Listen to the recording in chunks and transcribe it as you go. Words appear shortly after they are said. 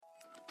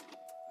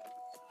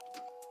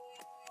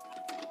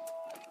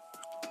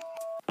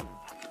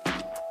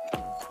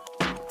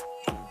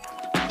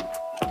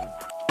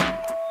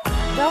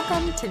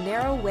Welcome to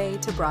Narrow Way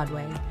to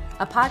Broadway,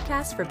 a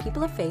podcast for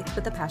people of faith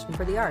with a passion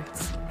for the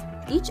arts.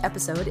 Each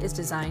episode is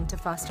designed to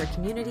foster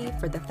community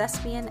for the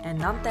thespian and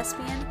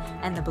non-thespian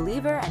and the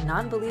believer and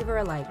non-believer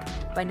alike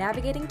by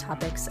navigating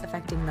topics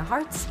affecting the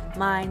hearts,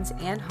 minds,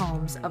 and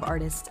homes of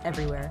artists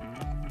everywhere.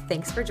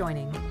 Thanks for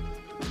joining.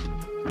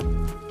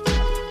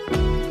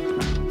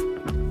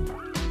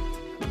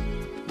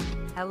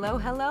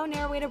 Hello,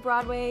 Narrow Way to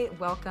Broadway.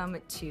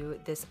 Welcome to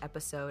this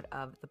episode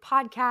of the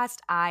podcast.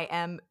 I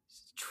am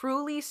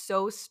truly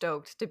so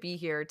stoked to be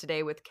here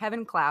today with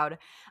Kevin Cloud.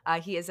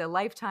 He is a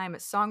lifetime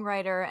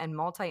songwriter and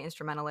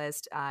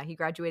multi-instrumentalist. He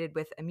graduated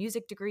with a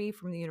music degree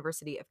from the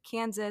University of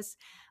Kansas,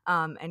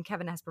 and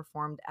Kevin has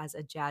performed as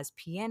a jazz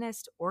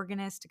pianist,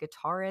 organist,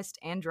 guitarist,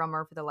 and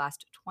drummer for the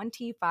last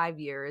 25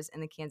 years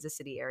in the Kansas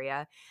City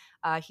area.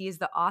 He is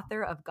the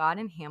author of God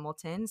in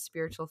Hamilton,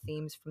 Spiritual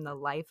Themes from the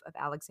Life of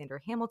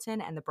Alexander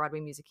Hamilton and the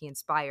Broadway music he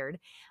inspired.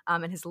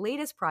 And his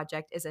latest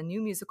project is a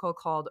new musical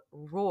called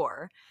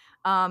Roar.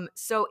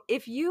 So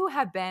if you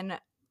have been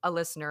a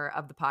listener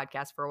of the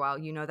podcast for a while,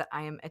 you know that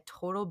I am a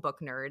total book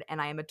nerd and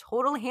I am a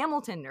total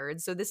Hamilton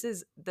nerd. So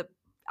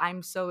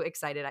I'm so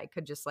excited. I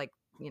could just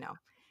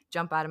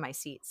jump out of my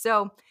seat.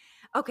 So,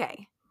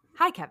 okay.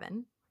 Hi,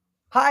 Kevin.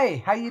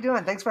 Hi, how you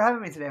doing? Thanks for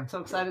having me today. I'm so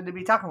excited to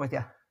be talking with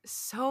you.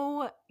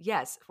 So,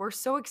 yes, we're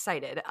so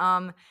excited.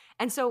 And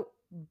so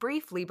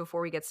briefly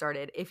before we get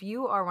started, if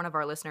you are one of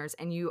our listeners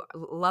and you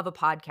love a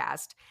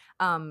podcast,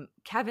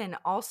 Kevin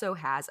also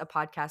has a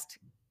podcast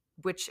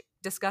which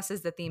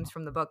discusses the themes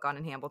from the book God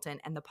in Hamilton,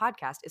 and the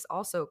podcast is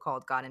also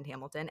called God in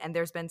Hamilton, and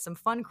there's been some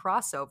fun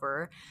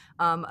crossover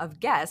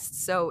of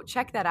guests, so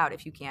check that out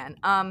if you can.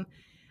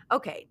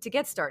 Okay, to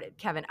get started,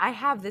 Kevin, I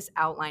have this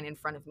outline in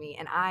front of me,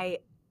 and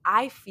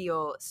I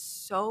feel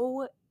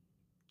so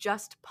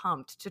just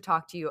pumped to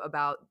talk to you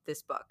about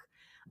this book.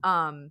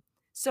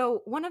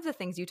 So one of the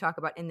things you talk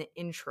about in the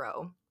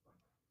intro,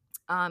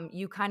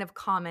 you kind of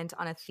comment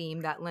on a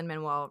theme that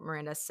Lin-Manuel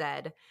Miranda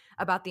said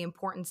about the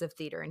importance of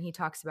theater. And he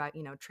talks about,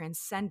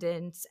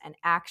 transcendence and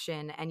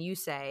action. And you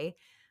say,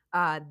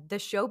 the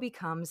show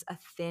becomes a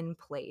thin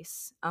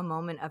place, a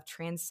moment of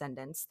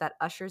transcendence that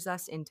ushers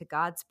us into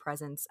God's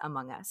presence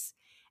among us.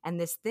 And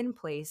this thin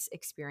place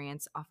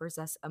experience offers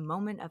us a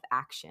moment of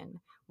action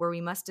where we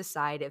must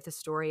decide if the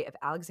story of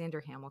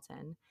Alexander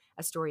Hamilton,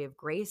 a story of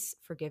grace,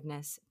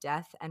 forgiveness,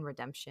 death, and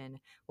redemption,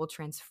 will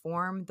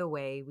transform the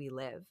way we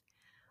live.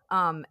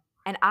 And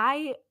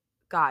I,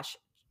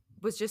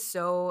 was just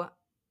so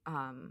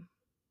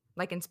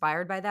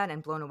inspired by that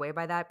and blown away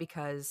by that,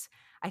 because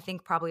I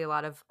think probably a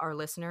lot of our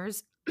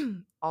listeners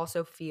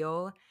also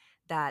feel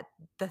that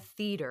the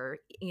theater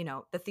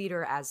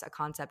as a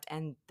concept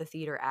and the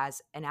theater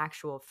as an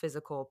actual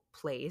physical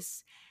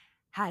place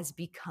has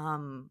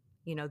become,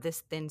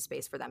 this thin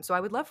space for them. So I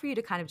would love for you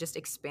to kind of just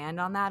expand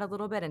on that a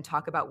little bit and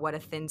talk about what a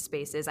thin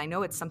space is. I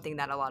know it's something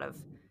that a lot of,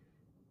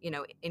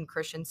 in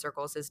Christian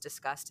circles is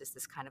discussed as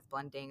this kind of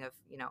blending of,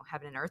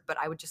 heaven and earth. But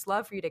I would just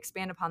love for you to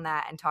expand upon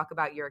that and talk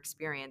about your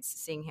experience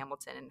seeing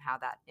Hamilton and how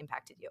that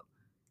impacted you.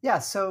 Yeah,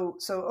 so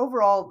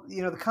overall,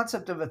 the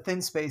concept of a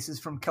thin space is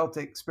from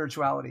Celtic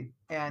spirituality.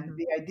 And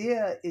the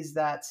idea is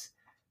that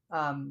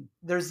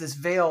there's this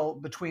veil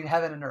between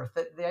heaven and earth.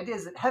 The idea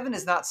is that heaven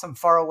is not some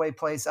faraway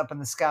place up in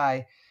the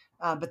sky,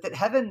 but that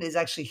heaven is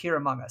actually here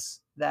among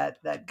us,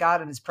 that God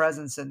and his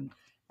presence and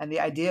the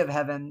idea of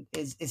heaven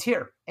is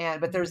here.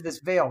 But there's this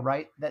veil,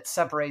 right, that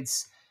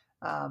separates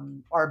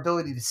our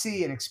ability to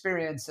see and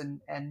experience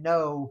and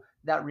know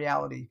that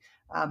reality.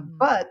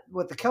 But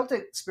what the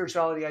Celtic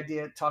spirituality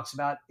idea talks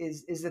about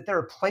is that there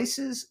are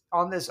places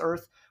on this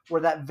earth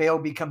where that veil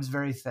becomes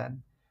very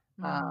thin.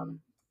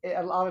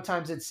 A lot of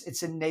times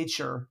it's in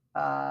nature,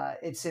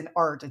 it's in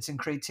art, it's in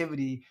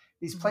creativity.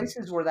 These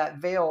places where that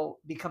veil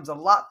becomes a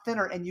lot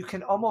thinner, and you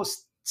can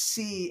almost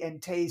see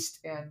and taste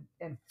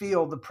and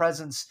feel the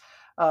presence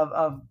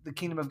of the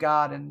kingdom of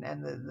God and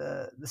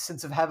the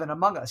sense of heaven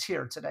among us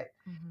here today.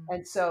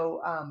 And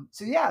so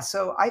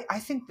I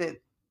think that,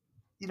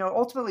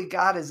 ultimately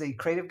God is a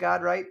creative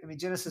God, right? I mean,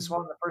 Genesis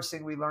 1, the first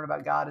thing we learn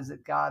about God is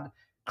that God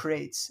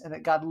creates and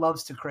that God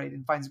loves to create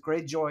and finds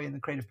great joy in the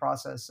creative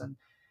process. And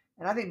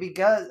I think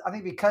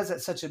because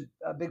that's such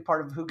a big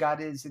part of who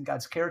God is and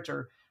God's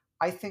character,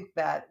 I think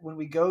that when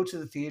we go to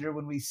the theater,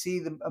 when we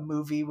see a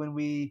movie, when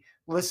we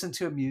listen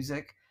to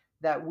music,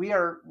 that we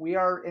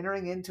are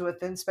entering into a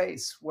thin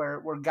space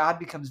where God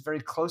becomes very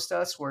close to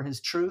us, where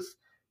his truth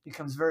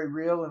becomes very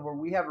real, and where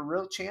we have a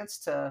real chance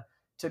to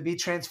be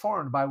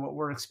transformed by what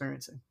we're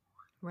experiencing.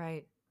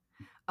 Right.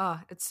 Oh,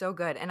 it's so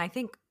good. And I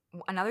think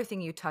another thing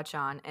you touch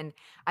on, and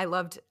I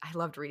loved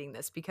reading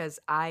this because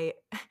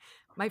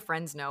my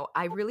friends know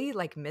I really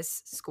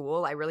miss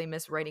school. I really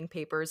miss writing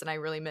papers, and I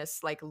really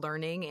miss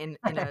learning in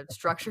a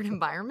structured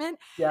environment.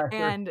 Yeah,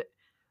 sure. And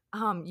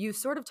you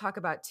sort of talk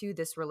about too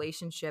this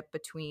relationship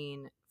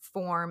between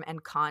form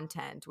and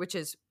content, which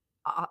is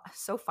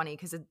so funny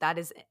because that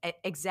is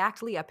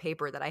exactly a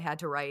paper that I had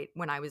to write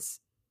when I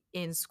was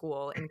in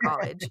school, in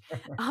college.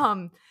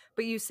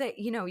 But you say,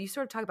 you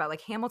sort of talk about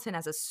Hamilton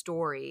as a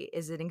story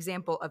is an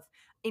example of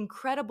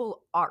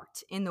incredible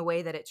art in the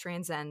way that it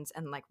transcends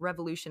and like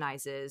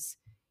revolutionizes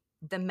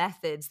the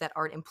methods that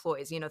art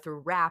employs, through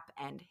rap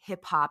and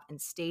hip hop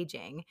and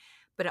staging.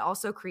 But it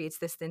also creates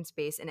this thin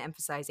space in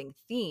emphasizing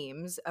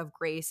themes of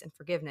grace and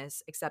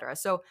forgiveness, etc.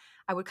 So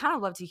I would kind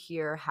of love to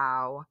hear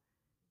how,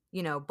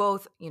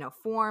 both,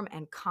 form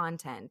and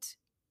content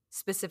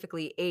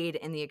specifically aid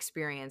in the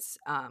experience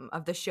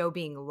of the show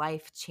being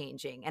life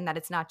changing, and that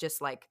it's not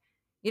just like,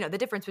 the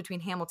difference between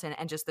Hamilton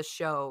and just the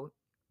show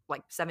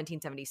like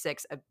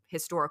 1776, a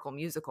historical Right,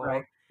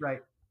 musical.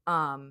 right.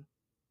 Um,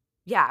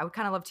 yeah, I would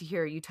kind of love to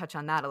hear you touch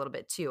on that a little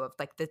bit too, of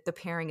like the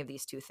pairing of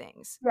these two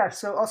things. Yeah,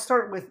 so I'll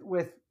start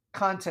with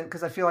content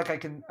because I feel like I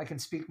can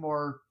speak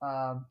more.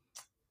 I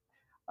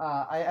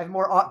have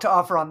more to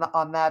offer on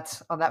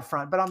that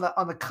front. But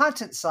on the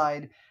content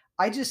side,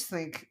 I just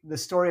think the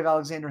story of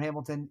Alexander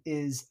Hamilton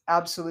is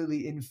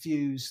absolutely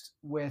infused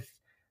with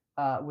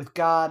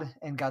God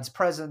and God's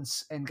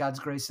presence and God's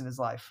grace in his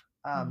life.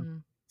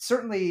 Mhm.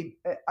 Certainly,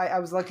 I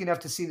was lucky enough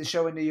to see the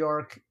show in New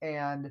York,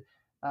 and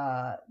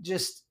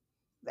just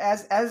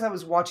as I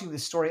was watching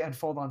this story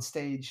unfold on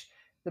stage,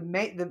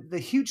 the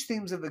huge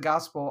themes of the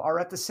gospel are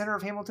at the center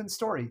of Hamilton's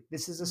story.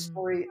 This is a Mhm.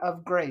 story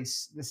of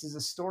grace. This is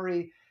a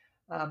story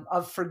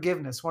of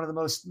forgiveness. One of the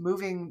most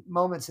moving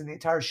moments in the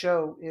entire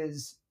show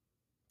is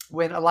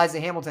when Eliza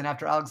Hamilton,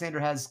 after Alexander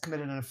has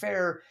committed an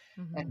affair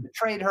and Mhm.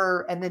 betrayed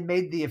her, and then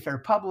made the affair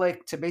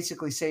public to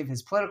basically save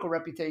his political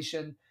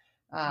reputation.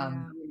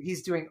 Yeah.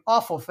 He's doing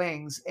awful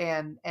things,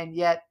 and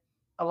yet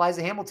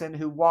Eliza Hamilton,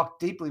 who walked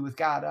deeply with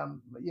God.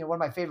 One of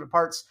my favorite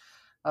parts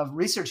of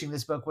researching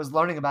this book was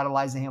learning about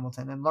Eliza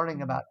Hamilton and learning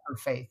Mhm. about her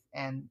faith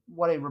and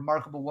what a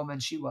remarkable woman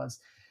she was.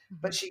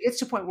 But Mhm. she gets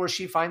to a point where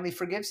she finally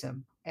forgives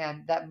him.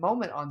 And that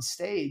moment on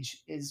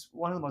stage is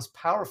one of the most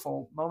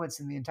powerful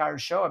moments in the entire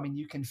show. I mean,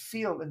 you can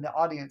feel in the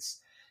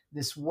audience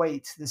this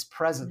weight, this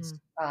presence.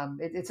 Mhm.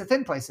 It's a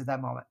thin place at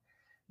that moment.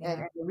 And,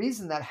 Yeah. and the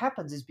reason that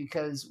happens is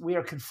because we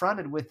are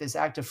confronted with this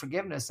act of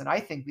forgiveness. And I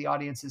think the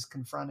audience is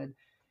confronted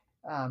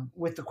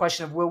with the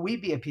question of, will we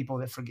be a people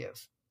that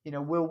forgive?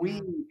 Will we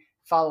Yeah.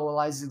 follow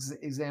Eliza's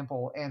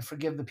example and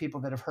forgive the people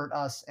that have hurt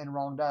us and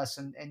wronged us?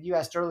 And you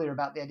asked earlier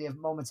about the idea of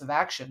moments of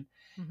action.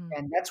 Mhm.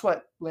 And that's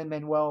what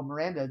Lin-Manuel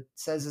Miranda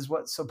says is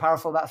what's so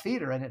powerful about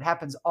theater. And it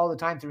happens all the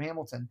time through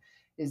Hamilton,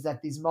 is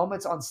that these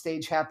moments on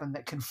stage happen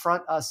that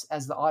confront us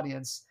as the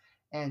audience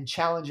and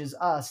challenges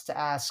us to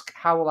ask,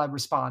 how will I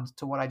respond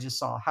to what I just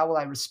saw? How will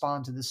I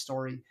respond to this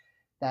story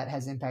that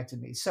has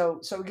impacted me? So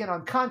again,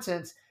 on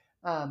content,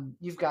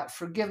 you've got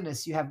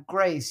forgiveness, you have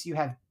grace, you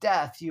have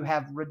death, you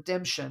have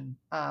redemption.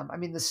 I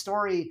mean, the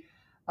story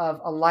of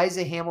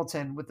Eliza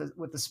Hamilton with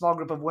the small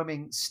group of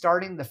women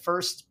starting the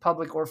first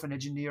public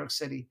orphanage in New York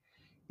City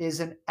is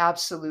an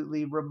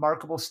absolutely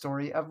remarkable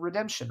story of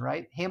redemption,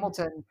 right? Mhm.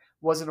 Hamilton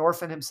was an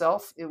orphan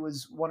himself. It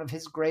was one of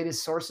his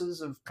greatest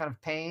sources of kind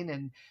of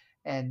pain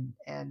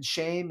and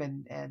shame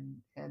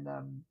and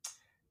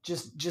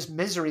just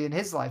misery in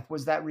his life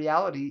was that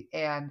reality.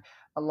 And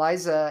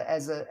Eliza,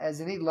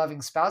 as any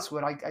loving spouse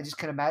would, I just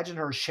can imagine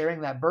her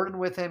sharing that burden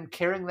with him,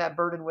 carrying that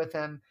burden with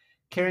him,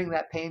 carrying Mhm.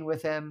 that pain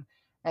with him.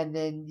 And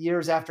then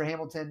years after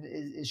Hamilton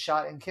is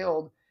shot and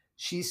killed,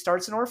 she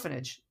starts an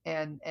orphanage,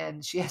 and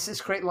she has this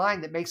great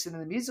line that makes it in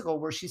the musical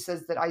where she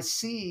says that, I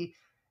see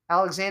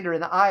Alexander in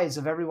the eyes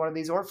of every one of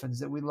these orphans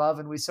that we love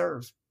and we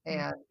serve. Mhm.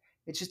 And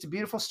it's just a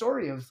beautiful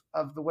story of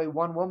the way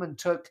one woman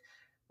took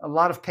a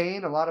lot of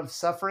pain, a lot of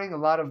suffering, a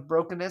lot of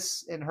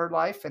brokenness in her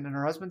life and in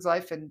her husband's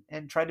life,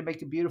 and tried to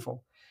make it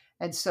beautiful.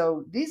 And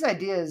so these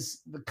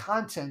ideas, the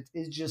content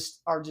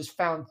are just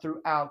found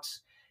throughout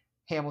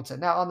Hamilton.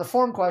 Now, on the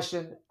form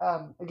question,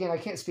 again, I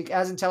can't speak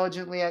as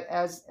intelligently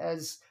as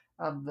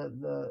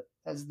the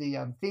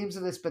themes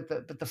of this,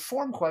 but the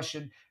form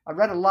question, I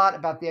read a lot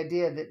about the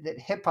idea that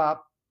hip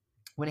hop,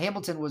 when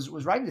Hamilton was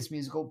writing this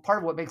musical, part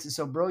of what makes it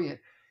so brilliant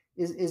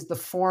is the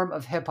form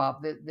of hip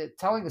hop. That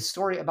telling a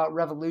story about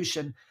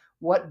revolution,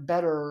 what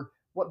better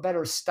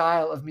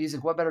style of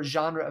music, what better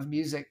genre of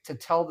music to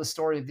tell the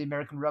story of the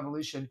American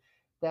Revolution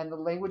than the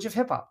language of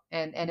hip hop?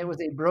 And it Mhm. was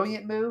a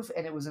brilliant move,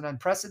 and it was an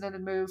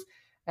unprecedented move,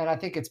 and I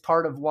think it's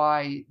part of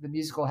why the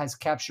musical has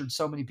captured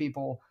so many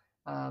people,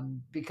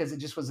 because it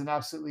just was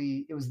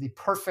it was the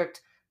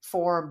perfect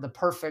form, the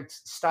perfect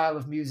style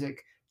of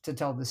music to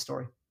tell this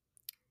story.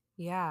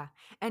 Yeah.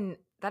 And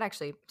that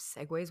actually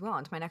segues well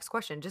into my next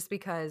question, just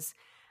because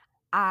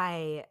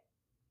I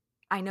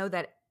I know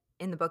that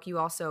in the book you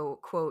also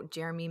quote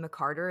Jeremy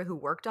McCarter, who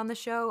worked on the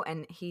show,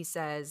 and he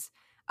says,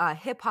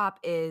 hip hop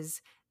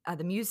is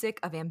the music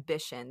of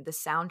ambition, the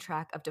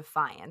soundtrack of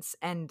defiance.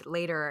 And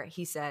later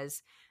he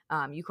says,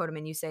 you quote him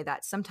and you say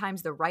that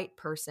sometimes the right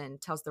person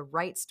tells the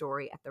right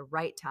story at the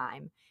right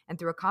time. And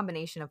through a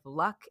combination of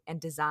luck and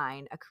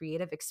design, a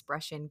creative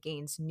expression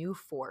gains new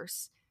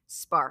force,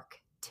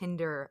 spark,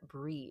 tinder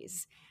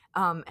breeze.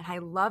 And I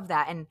love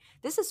that. And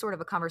this is sort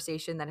of a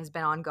conversation that has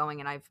been ongoing,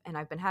 and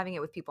I've been having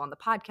it with people on the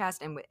podcast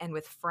and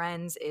with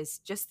friends, is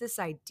just this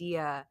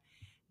idea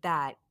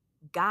that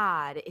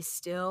God is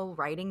still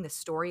writing the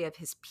story of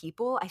his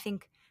people. I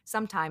think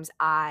sometimes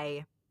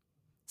I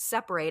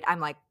separate. I'm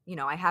like,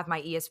 I have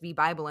my ESV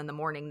Bible in the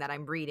morning that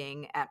I'm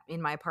reading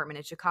in my apartment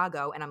in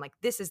Chicago, and I'm like,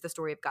 this is the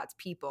story of God's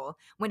people.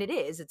 When it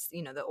is, it's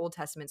the Old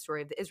Testament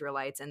story of the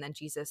Israelites, and then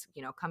Jesus,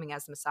 coming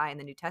as the Messiah in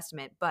the New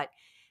Testament. But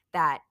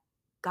that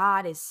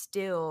God is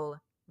still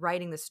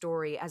writing the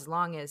story as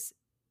long as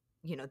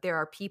there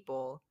are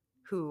people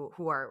who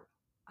are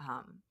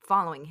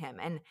following him.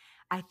 And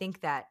I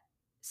think that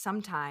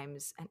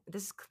sometimes, and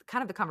this is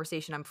kind of the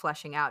conversation I'm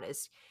fleshing out,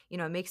 is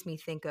it makes me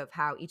think of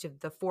how each of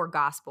the four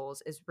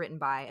gospels is written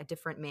by a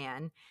different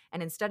man,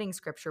 and in studying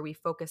scripture we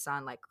focus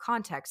on like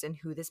context and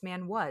who this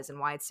man was and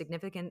why it's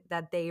significant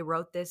that they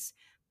wrote this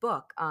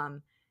book.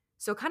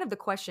 So kind of the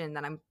question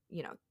that I'm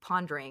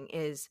pondering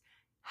is,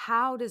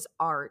 how does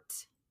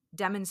art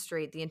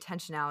demonstrate the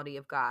intentionality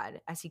of God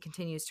as he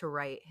continues to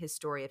write his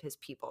story of his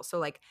people? So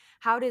like,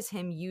 how does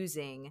him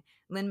using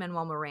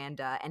Lin-Manuel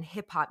Miranda and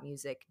hip hop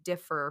music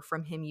differ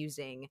from him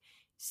using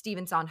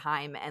Stephen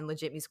Sondheim and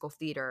legit musical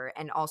theater,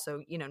 and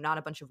also, not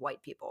a bunch of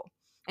white people?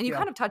 And you Yeah.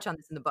 kind of touch on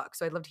this in the book,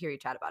 so I'd love to hear you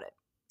chat about it.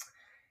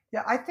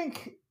 Yeah, I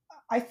think that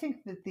I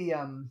think the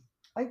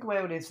way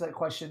I would answer that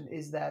question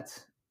is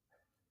that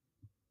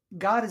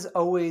God is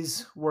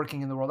always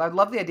working in the world. I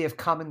love the idea of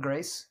common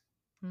grace,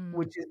 Mm,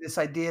 which is this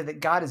idea that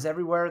God is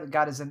everywhere, that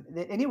God is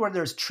that anywhere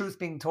there's truth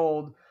being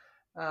told,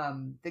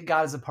 that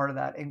God is a part of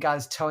that, and God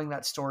is telling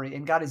that story,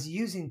 and God is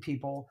using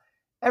people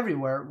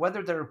everywhere,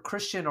 whether they're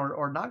Christian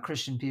or not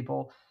Christian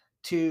people,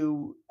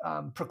 to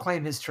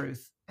proclaim His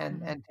truth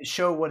mhm. and to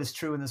show what is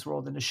true in this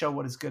world and to show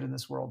what is good in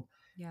this world.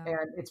 Yeah.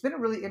 And it's been a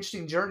really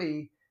interesting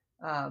journey,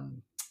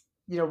 um,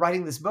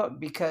 writing this book,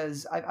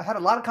 because I've had a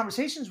lot of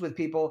conversations with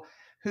people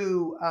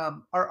who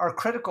are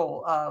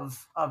critical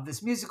of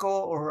this musical,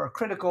 or who are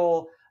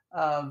critical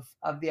of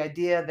the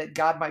idea that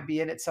God might be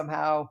in it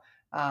somehow.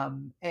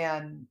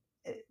 And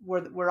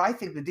where I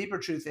think the deeper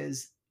truth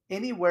is,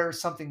 anywhere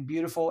something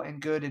beautiful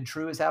and good and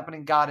true is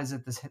happening, God is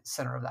at the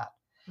center of that,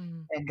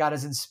 Mhm. and God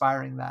is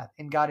inspiring that,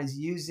 and God is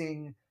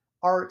using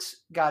art,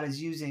 God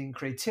is using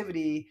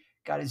creativity,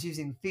 God is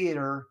using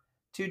theater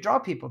to draw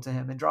people to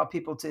Him and draw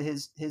people to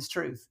His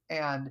truth.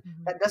 And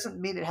Mhm. that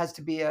doesn't mean it has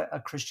to be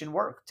a Christian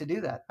work to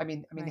do that. I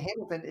mean, Right.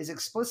 Hamilton is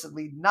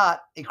explicitly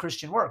not a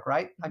Christian work,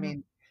 right? I Mhm.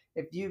 mean,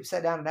 if you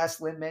sat down and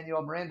asked Lin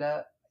Manuel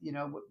Miranda,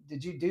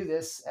 did you do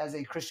this as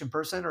a Christian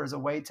person or as a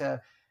way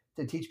to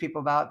teach people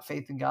about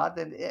faith in God?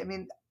 Then I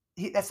mean,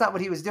 that's not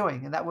what he was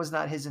doing, and that was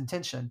not his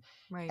intention.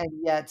 Right. And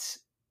yet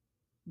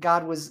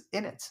God was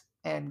in it,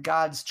 and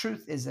God's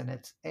truth is in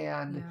it.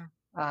 And Yeah.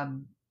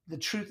 um, the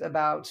truth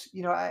about,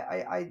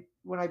 I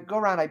when I go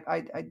around,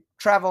 I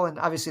travel, and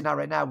obviously not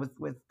right now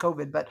with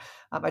COVID, but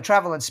I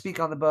travel and speak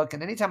on the book.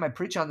 And anytime I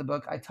preach on the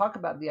book, I talk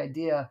about the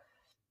idea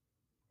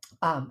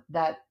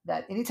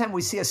that anytime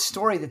we see a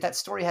story, that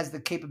story has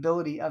the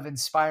capability of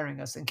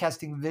inspiring us and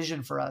casting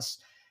vision for us,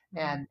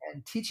 Mhm.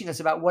 and teaching us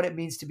about what it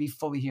means to be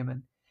fully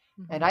human.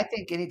 And Mhm. I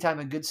think anytime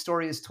a good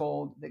story is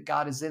told, that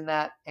God is in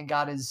that, and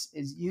God is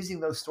using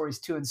those stories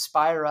to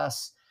inspire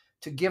us,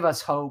 to give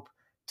us hope,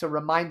 to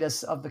remind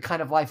us of the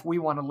kind of life we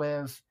want to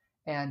live,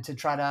 and to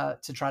try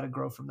to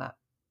grow from that.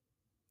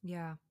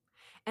 Yeah.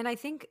 And I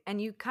think,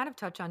 and you kind of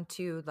touch on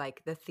too,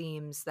 like the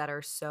themes that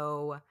are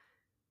so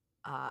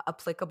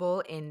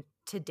applicable in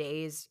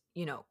today's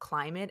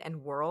climate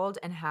and world,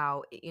 and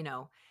how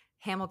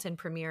Hamilton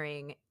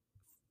premiering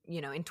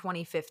in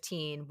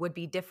 2015 would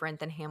be different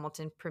than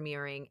Hamilton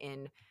premiering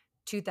in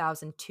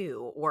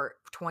 2002 or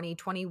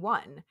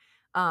 2021,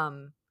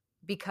 um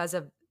because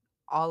of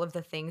all of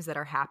the things that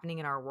are happening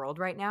in our world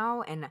right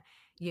now. And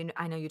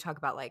I know you talk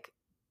about like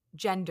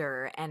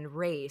gender and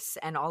race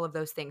and all of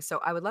those things, so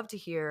I would love to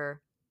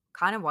hear,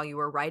 kind of while you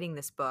were writing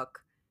this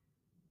book,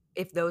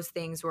 if those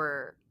things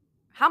were,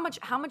 how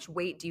much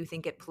weight do you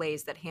think it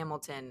plays that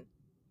Hamilton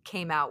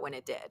came out when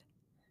it did?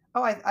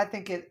 Oh, I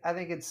think it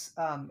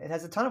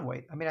has a ton of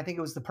weight. I mean, I think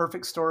it was the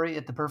perfect story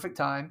at the perfect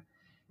time,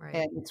 Right.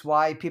 and it's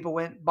why people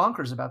went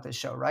bonkers about this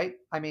show, right?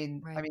 I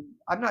mean, I Right. mean,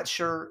 I'm not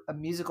sure a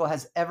musical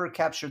has ever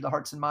captured the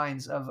hearts and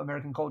minds of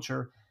American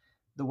culture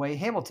the way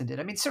Hamilton did.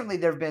 I mean, certainly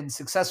there have been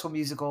successful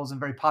musicals and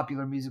very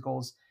popular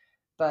musicals,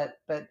 but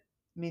I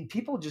mean,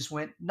 people just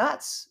went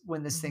nuts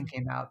when this thing Hmm.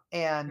 came out.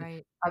 And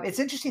Right. it's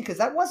interesting because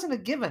that wasn't a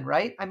given,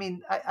 right? I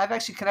mean, I've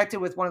actually connected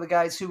with one of the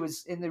guys who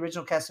was in the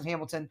original cast of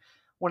Hamilton,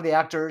 one of the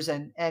actors,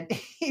 and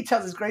he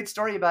tells this great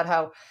story about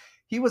how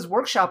he was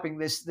workshopping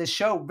this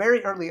show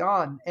very early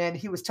on, and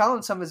he was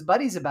telling some of his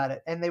buddies about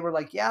it, and they were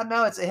like, "Yeah,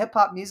 no, it's a hip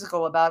hop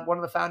musical about one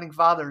of the founding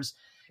fathers."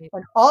 Right.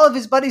 And all of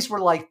his buddies were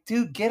like,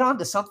 "Dude, get on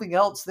to something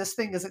else. This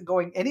thing isn't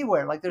going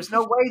anywhere. Like, there's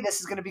no way this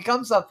is going to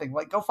become something.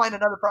 Like, go find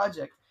another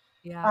project."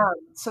 Yeah.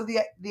 So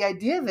the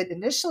idea of it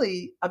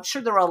initially, I'm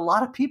sure there were a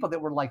lot of people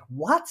that were like,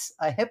 "What?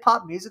 A hip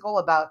hop musical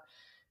about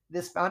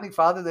this founding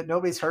father that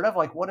nobody's heard of?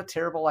 Like, what a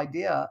terrible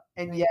idea!"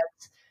 And yet,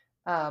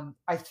 Right.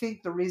 I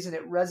think the reason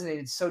it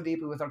resonated so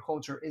deeply with our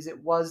culture is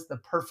it was the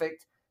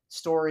perfect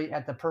story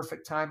at the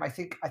perfect time. I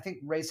think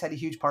race had a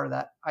huge part of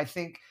that. I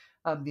think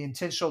the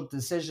intentional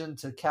decision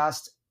to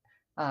cast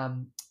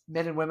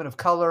men and women of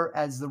color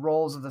as the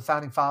roles of the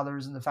founding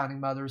fathers and the founding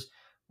mothers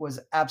was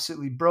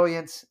absolutely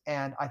brilliant,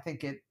 and I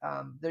think a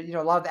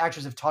lot of the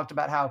actors have talked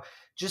about how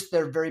just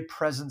their very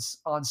presence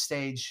on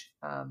stage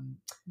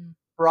Mm,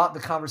 brought the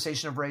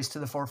conversation of race to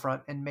the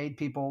forefront and made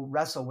people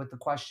wrestle with the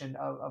question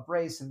of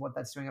race and what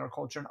that's doing in our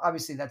culture. And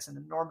obviously, that's an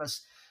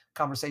enormous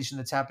conversation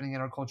that's happening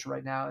in our culture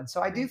right now. And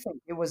so I do right. think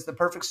it was the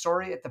perfect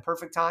story at the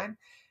perfect time.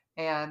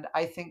 And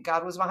I think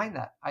God was behind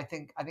that. I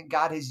think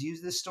God has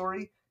used this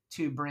story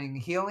to bring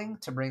healing,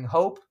 to bring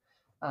hope,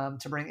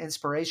 to bring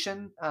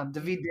inspiration.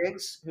 David Mm,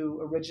 Diggs,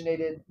 who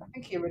originated, I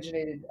think he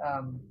originated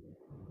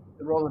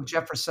the role of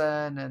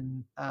Jefferson,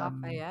 and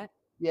Lafayette?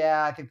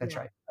 yeah, I think that's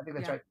Yeah. right. I think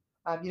that's Yeah. right.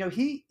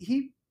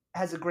 He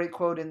has a great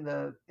quote in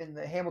the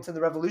Hamilton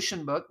the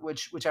Revolution book,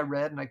 which I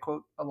read and I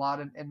quote a lot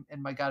in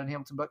my God in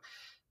Hamilton book.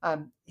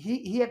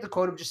 He had the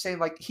quote of just saying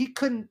like he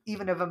couldn't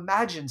even have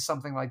imagined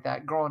something like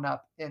that growing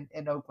up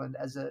in Oakland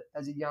as a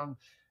young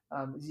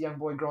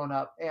boy growing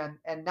up,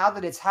 and now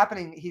that it's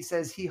happening, he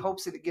says he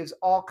hopes that it gives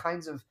all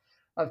kinds of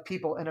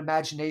people an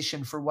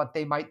imagination for what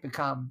they might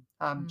become.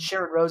 Mm,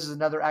 Sharon Rose is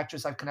another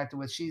actress I've connected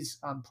with. She's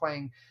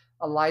playing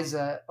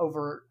Eliza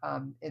over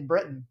in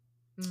Britain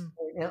mm,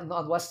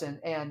 on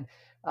Weston, and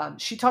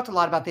she talked a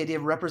lot about the idea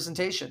of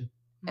representation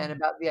and mm,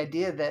 about the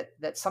idea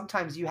that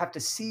sometimes you have to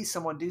see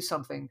someone do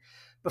something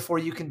before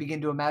you can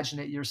begin to imagine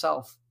it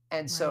yourself.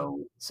 And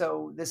right.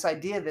 so this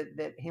idea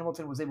that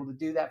Hamilton was able to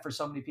do that for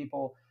so many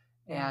people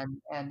Yeah.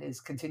 and is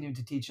continuing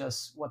to teach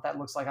us what that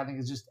looks like, I think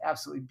is just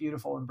absolutely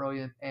beautiful and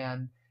brilliant,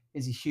 and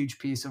is a huge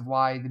piece of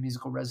why the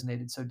musical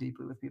resonated so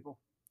deeply with people.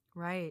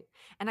 Right.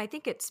 And I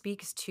think it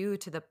speaks too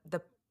to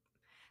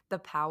the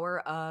power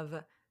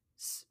of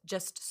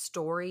just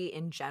story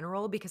in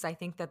general, because I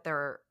think that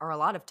there are a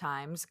lot of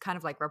times, kind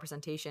of like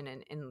representation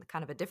in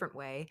kind of a different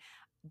way.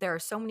 There are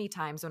so many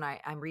times when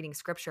I'm reading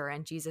scripture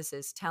and Jesus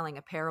is telling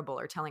a parable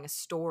or telling a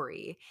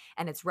story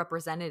and it's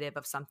representative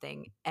of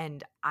something.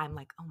 And I'm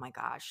like, oh my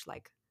gosh,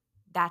 like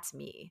that's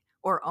me.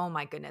 Or, oh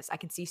my goodness, I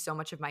can see so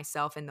much of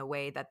myself in the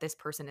way that this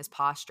person is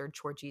postured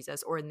toward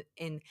Jesus, or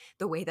in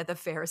the way that the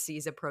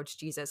Pharisees approach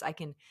Jesus. I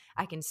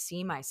can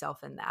see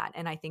myself in that.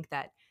 And I think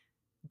that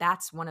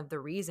that's one of the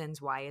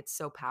reasons why it's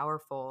so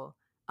powerful,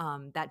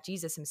 that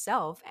Jesus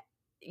himself,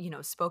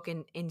 spoke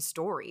in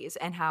stories,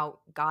 and how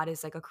God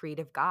is like a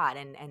creative God,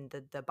 and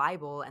the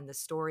Bible and the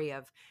story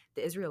of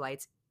the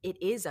Israelites, it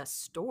is a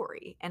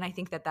story. And I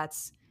think that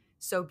that's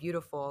so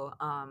beautiful.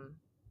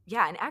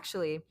 Yeah. And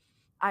actually,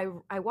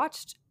 I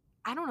watched,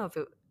 I don't know if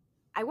it,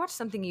 I watched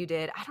something you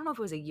did. I don't know if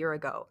it was a year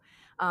ago,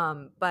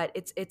 but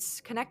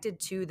it's connected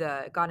to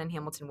the God in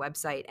Hamilton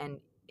website,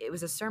 and it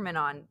was a sermon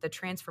on the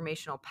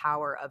transformational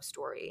power of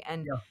story.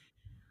 And Yeah.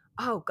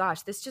 oh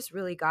gosh, this just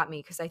really got me,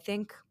 because I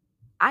think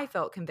I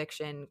felt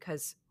conviction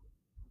because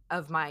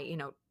of my,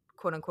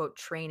 quote unquote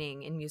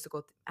training in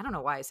musical. I don't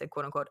know why I said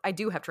quote unquote. I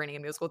do have training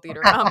in musical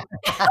theater.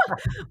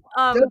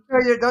 Um,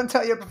 Don't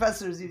tell your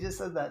professors you just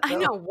said that. I They'll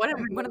know, what in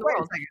the wait a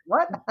world. second.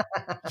 What?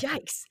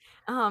 Yikes.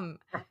 Um,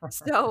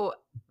 so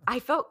I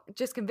felt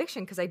just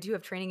conviction because I do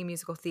have training in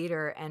musical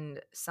theater, and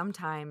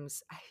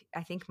sometimes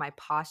I think my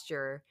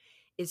posture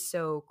is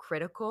so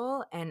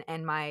critical,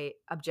 and my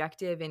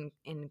objective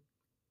in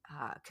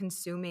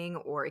consuming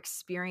or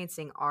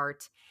experiencing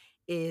art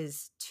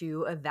is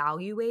to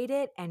evaluate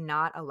it and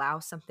not allow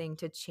something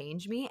to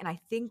change me. And I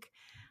think,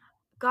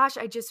 gosh,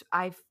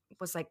 I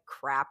was like,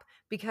 crap,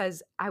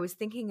 because I was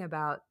thinking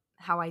about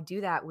how I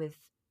do that with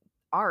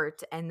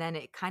art, and then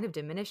it kind of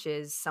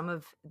diminishes some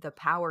of the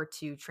power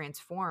to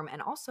transform.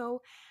 And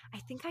also, I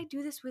think I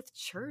do this with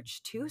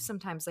church too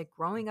sometimes, like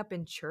growing up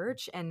in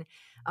church and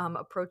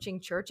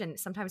approaching church, and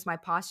sometimes my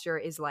posture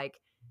is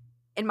like,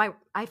 and my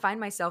I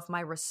find myself, my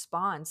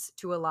response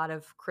to a lot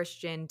of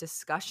Christian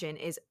discussion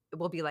is,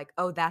 will be like,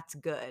 "Oh, that's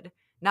good."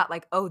 Not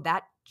like, "Oh,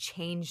 that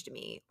changed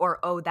me," or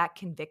 "Oh, that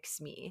convicts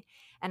me."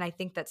 And I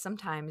think that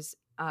sometimes,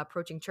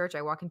 approaching church,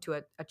 I walk into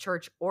a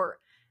church, or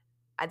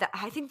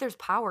I think there's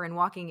power in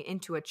walking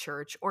into a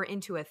church or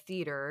into a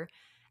theater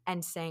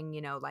and saying,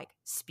 like,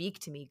 "Speak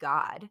to me,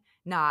 God,"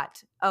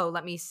 not, "Oh,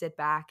 let me sit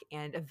back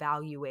and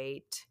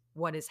evaluate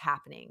what is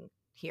happening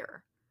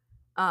here."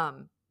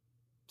 Um,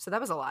 so that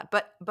was a lot,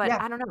 but Yeah.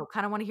 I don't know,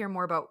 kinda wanna hear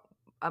more about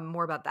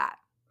that.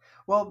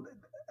 Well,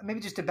 maybe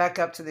just to back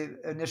up to the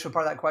initial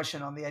part of that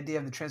question on the idea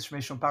of the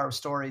transformational power of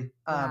story.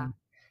 Yeah.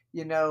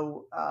 You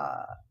know,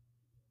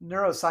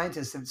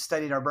 neuroscientists have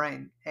studied our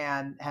brain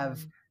and have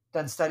Mhm.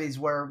 done studies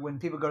where when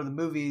people go to the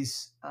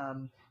movies,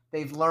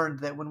 they've learned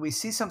that when we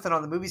see something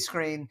on the movie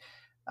screen,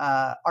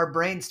 our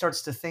brain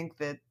starts to think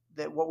that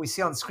what we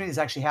see on the screen is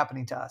actually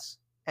happening to us.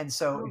 And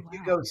so Oh, if you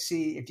wow.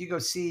 go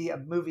see a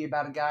movie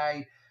about a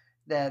guy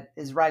that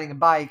is riding a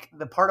bike,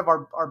 the part of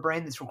our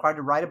brain that's required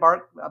to ride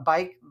a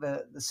bike,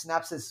 the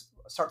synapses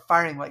start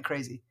firing like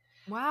crazy.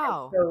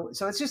 Wow.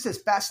 So it's just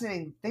this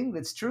fascinating thing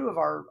that's true of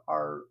our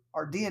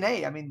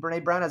DNA. I mean,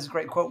 Brene Brown has a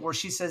great quote where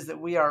she says that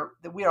we are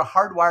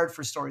hardwired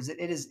for stories.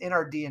 That it is in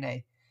our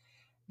DNA,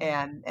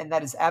 Mm. and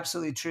that is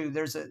absolutely true.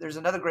 There's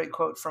another great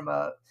quote from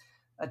a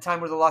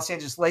time where the Los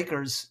Angeles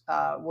Lakers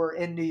were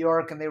in New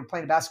York and they were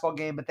playing a basketball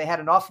game, but they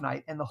had an off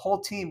night, and the whole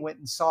team went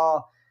and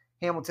saw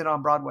Hamilton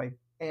on Broadway.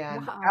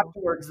 And Wow.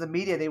 afterwards, the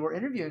media, they were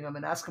interviewing him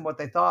and asking him what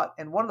they thought.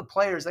 And one of the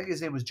players, I think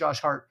his name was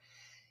Josh Hart,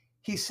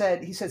 he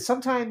said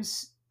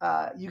sometimes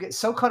you get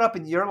so caught up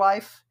in your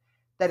life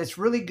that it's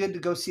really good to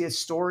go see a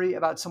story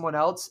about someone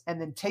else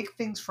and then take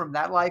things from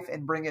that life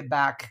and bring it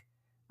back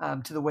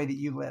to the way that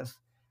you live.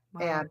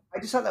 And Wow. I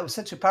just thought that was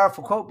such a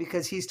powerful quote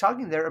because he's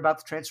talking there about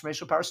the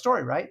transformational power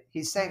story, right?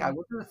 He's saying, I Right.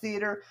 went to the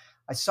theater,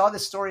 I saw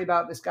this story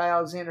about this guy,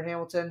 Alexander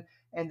Hamilton,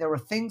 and there were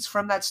things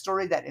from that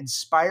story that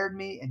inspired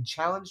me and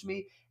challenged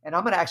me. And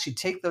I'm going to actually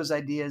take those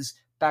ideas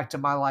back to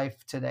my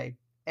life today.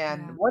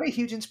 And Yeah. what a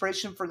huge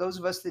inspiration for those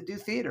of us that do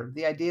theater.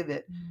 The idea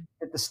Mhm.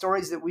 that the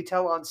stories that we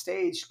tell on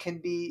stage can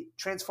be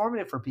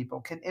transformative for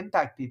people, can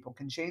impact people,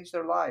 can change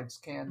their lives,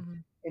 can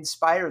Mhm.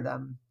 inspire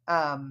them.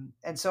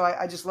 And so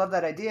I just love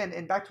that idea.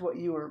 And back to what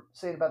you were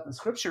saying about the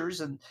scriptures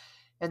and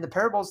the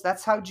parables,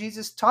 that's how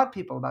Jesus taught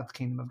people about the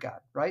kingdom of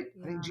God, right?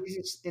 I think Yeah.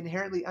 Jesus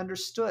inherently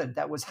understood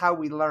that was how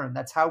we learn,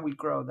 that's how we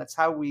grow, that's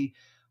how we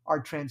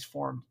are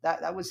transformed.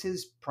 That was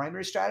his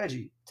primary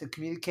strategy to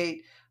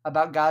communicate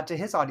about God to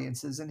his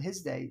audiences in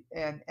his day.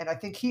 And I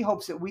think he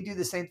hopes that we do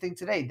the same thing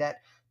today, that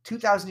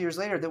 2,000 years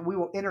later, that we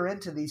will enter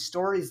into these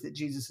stories that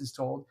Jesus has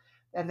told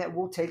and that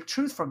we'll take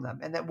truth from them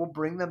and that we'll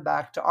bring them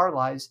back to our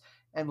lives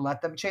and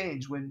let them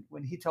change. When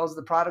he tells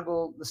the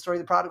story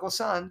of the prodigal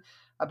son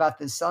about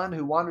this son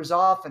who wanders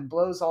off and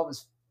blows all of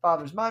his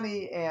father's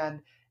money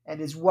and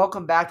is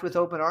welcomed back with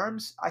open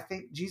arms, I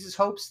think Jesus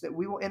hopes that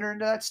we will enter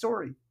into that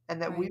story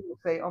and that we Right. will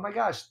say, oh my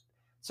gosh,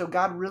 so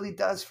God really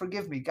does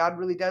forgive me. God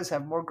really does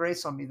have more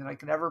grace on me than I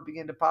can ever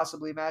begin to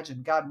possibly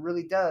imagine. God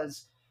really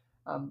does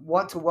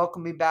want to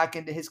welcome me back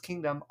into his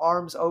kingdom,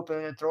 arms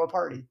open and throw a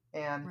party.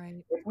 And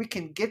Right. if we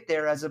can get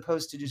there as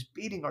opposed to just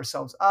beating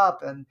ourselves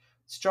up and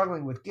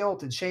struggling with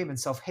guilt and shame and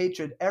self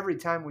hatred every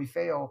time we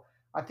fail,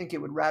 I think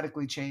it would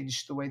radically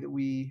change the way that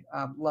we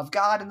love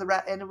God and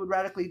it would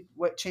radically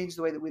change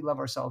the way that we love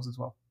ourselves as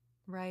well.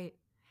 Right.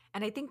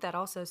 And I think that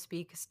also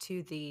speaks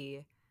to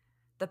the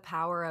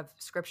power of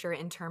scripture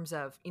in terms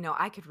of,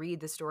 I could read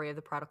the story of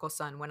the prodigal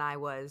son when I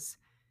was,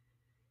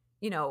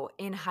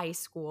 in high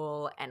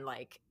school and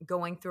like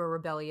going through a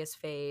rebellious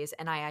phase.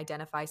 And I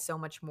identify so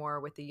much more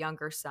with the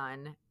younger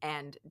son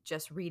and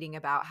just reading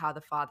about how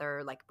the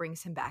father like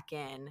brings him back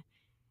in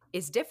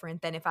is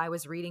different than if I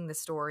was reading the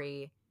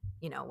story,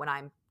 when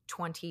I'm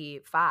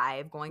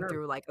 25, going Sure.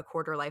 through like a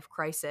quarter life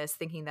crisis,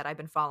 thinking that I've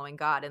been following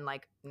God and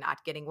like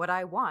not getting what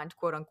I want,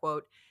 quote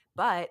unquote.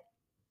 But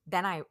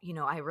then I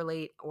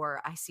relate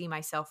or I see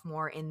myself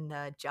more in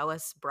the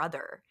jealous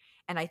brother.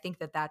 And I think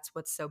that that's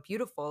what's so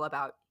beautiful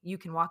about you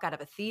can walk out of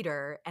a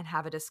theater and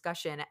have a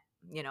discussion,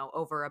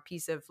 over a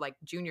piece of like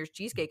Junior's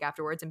cheesecake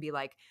afterwards and be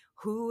like,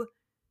 who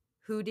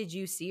did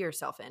you see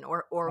yourself in Yeah.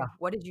 or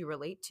what did you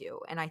relate to?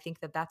 And I think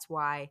that that's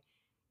why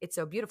it's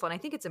so beautiful. And I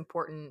think it's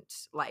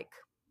important, like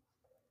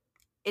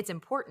it's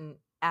important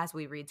as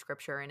we read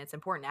scripture and it's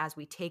important as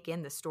we take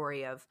in the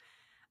story of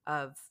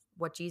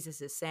what Jesus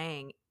is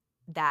saying,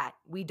 that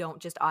we don't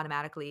just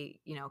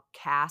automatically,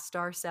 cast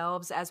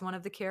ourselves as one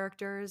of the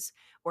characters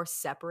or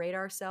separate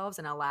ourselves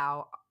and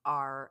allow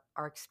our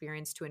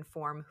experience to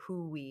inform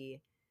who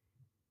we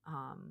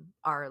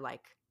are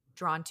like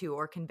drawn to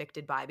or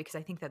convicted by, because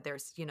I think that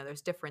there's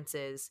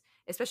differences,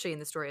 especially in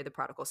the story of the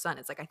prodigal son.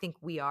 It's like I think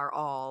we are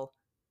all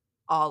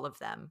of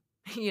them,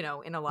 in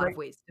a lot of Right.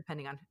 ways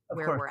depending on Of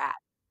where course. we're at.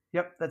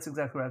 Yep. That's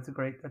exactly right.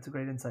 That's a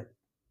great insight.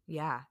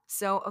 Yeah.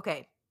 So,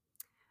 okay.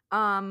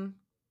 Um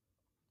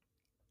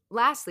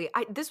Lastly,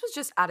 this was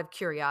just out of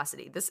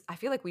curiosity. This I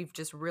feel like we've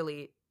just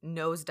really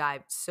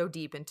nosedived so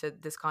deep into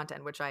this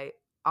content, which I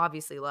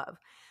obviously love.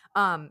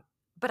 Um,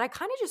 but I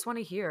kind of just want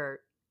to hear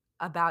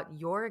about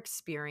your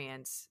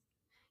experience,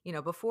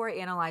 before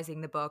analyzing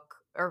the book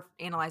or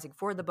analyzing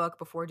for the book,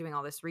 before doing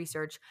all this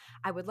research.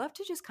 I would love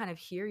to just kind of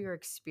hear your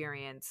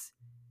experience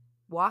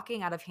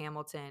walking out of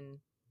Hamilton,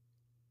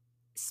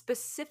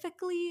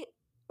 specifically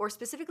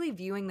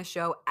viewing the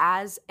show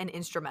as an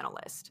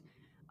instrumentalist.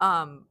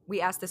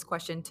 We asked this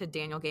question to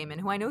Daniel Gaiman,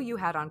 who I know you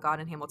had on God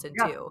and Hamilton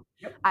Yeah. too.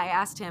 Yep. I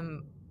asked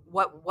him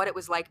what it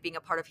was like being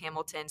a part of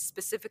Hamilton,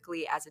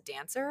 specifically as a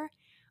dancer.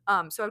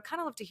 So I'd kind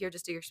of love to hear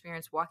just your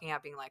experience walking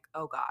out, being like,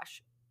 "Oh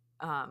gosh,"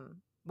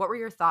 what were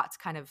your thoughts,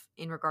 kind of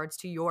in regards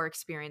to your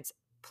experience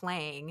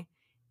playing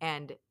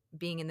and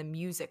being in the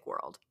music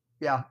world?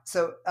 Yeah.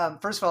 So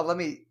first of all,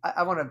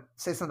 I want to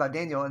say something about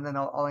Daniel, and then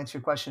I'll answer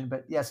your question.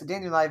 But yeah, so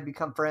Daniel and I have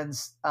become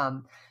friends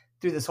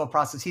through this whole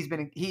process.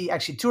 He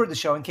actually toured the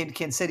show and came to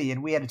Kansas City,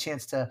 and we had a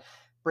chance to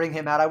bring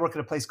him out. I work at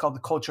a place called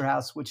the Culture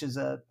House, which is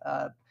a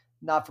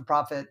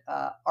not-for-profit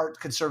art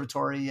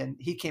conservatory, and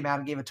he came out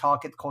and gave a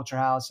talk at the Culture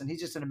House, and he's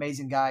just an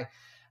amazing guy.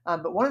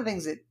 But one of the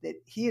things that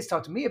he has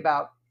talked to me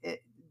about,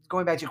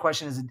 going back to your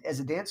question as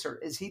a dancer,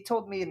 is he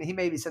told me, and he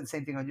maybe said the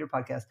same thing on your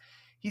podcast.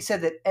 He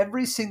said that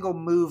every single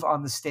move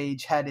on the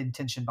stage had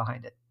intention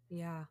behind it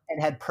Yeah,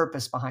 and had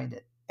purpose behind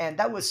it, and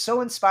that was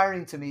so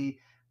inspiring to me,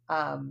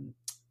 um,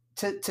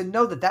 to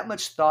know that that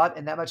much thought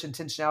and that much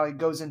intentionality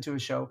goes into a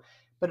show.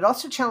 But it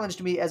also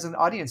challenged me as an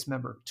audience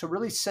member to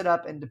really sit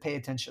up and to pay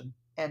attention,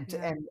 and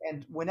yeah,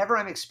 whenever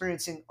I'm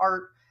experiencing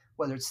art,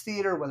 whether it's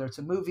theater, whether it's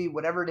a movie,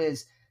 whatever it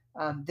is,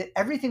 that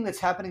everything that's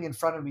happening in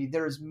front of me,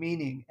 there is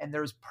meaning and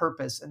there's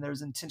purpose and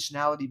there's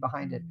intentionality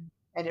behind it. Mm.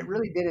 And it Mhm.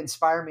 really did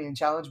inspire me and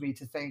challenge me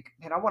to think,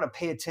 man, I want to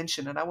pay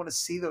attention and I want to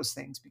see those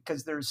things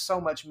because there's so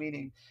much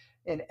meaning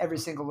in every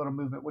single little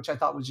movement, which I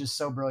thought was just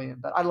so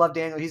brilliant. But I love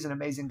Daniel; he's an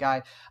amazing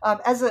guy.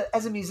 As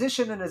a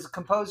musician and as a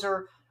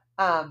composer,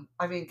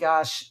 I mean,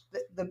 gosh,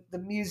 the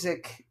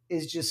music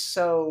is just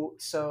so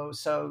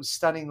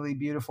stunningly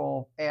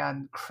beautiful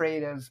and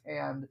creative,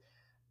 and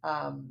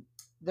um,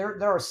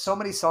 there are so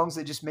many songs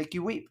that just make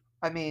you weep.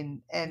 I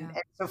mean, Yeah.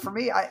 and so for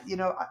me, I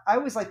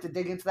always like to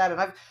dig into that,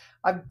 and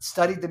I've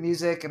studied the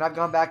music, and I've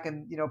gone back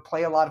and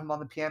play a lot of them on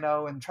the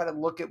piano and try to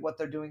look at what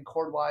they're doing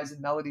chord wise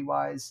and melody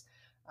wise.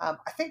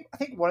 I think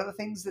one of the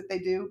things that they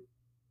do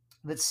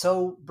that's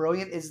so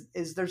brilliant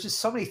is there's just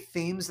so many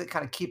themes that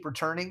kind of keep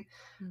returning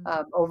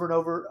Mm. over and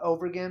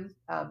over again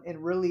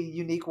in really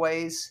unique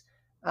ways.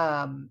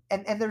 And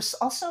there's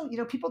also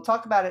people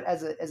talk about it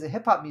as a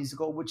hip hop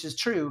musical, which is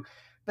true,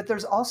 but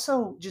there's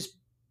also just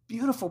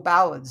beautiful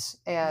ballads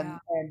Yeah.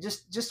 and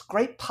just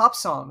great pop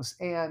songs,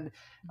 and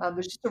Mhm.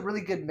 there's just a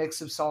really good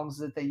mix of songs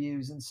that they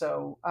use. And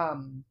so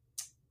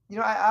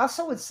I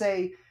also would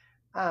say,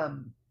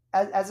 um,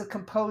 as a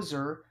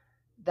composer,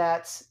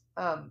 that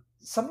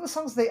some of the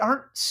songs they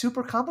aren't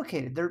super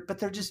complicated. They're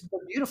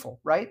beautiful,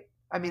 right?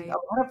 I mean, a Right.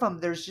 lot of them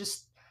there's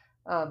just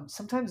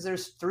sometimes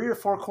there's three or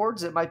four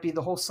chords that might be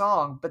the whole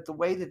song, but the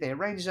way that they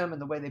arrange them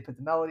and the way they put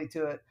the melody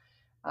to it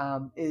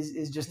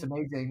is just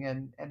Right. amazing,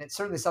 and it's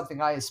certainly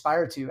something I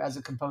aspire to as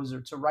a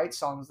composer to write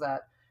songs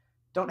that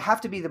don't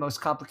have to be the most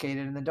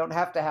complicated and that don't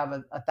have to have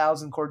a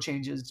thousand chord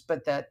changes,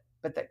 but that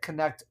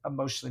connect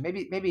emotionally.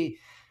 Maybe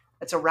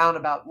it's a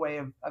roundabout way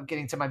of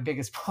getting to my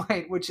biggest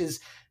point, which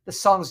is the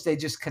songs they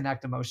just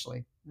connect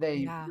emotionally.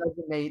 They Yeah.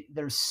 resonate.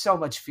 There's so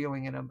much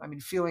feeling in them. I mean,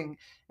 feeling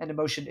and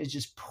emotion is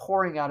just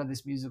pouring out of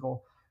this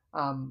musical,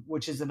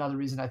 which is another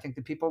reason I think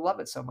that people love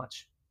it so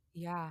much.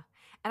 Yeah.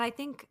 And I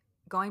think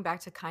going back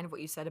to kind of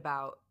what you said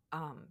about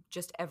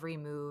just every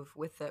move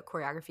with the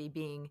choreography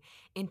being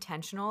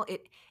intentional,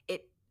 it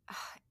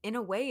in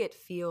a way it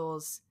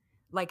feels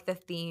like the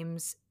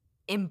themes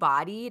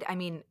embodied. I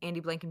mean,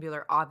 Andy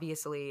Blankenbuehler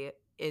obviously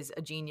is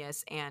a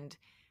genius, and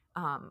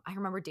I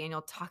remember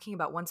Daniel talking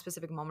about one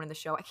specific moment in the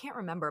show. I can't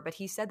remember, but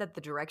he said that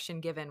the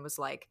direction given was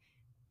like,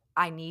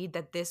 I need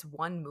that this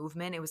one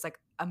movement, it was like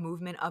a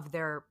movement of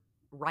their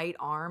right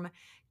arm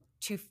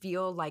to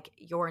feel like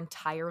your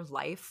entire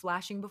life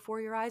flashing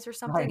before your eyes or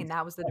something, Right. and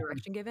that was the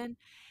direction given,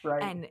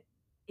 Right. and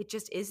it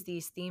just is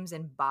these themes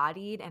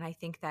embodied, and I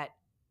think that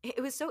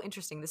it was so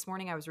interesting. This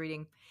morning I was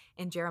reading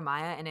in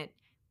Jeremiah, and it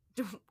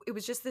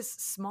was just this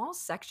small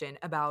section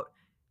about,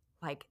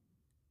 like,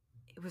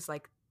 it was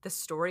like the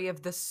story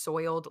of the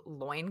soiled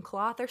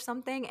loincloth or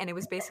something. And it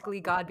was basically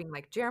God being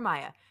like,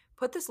 Jeremiah,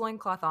 put this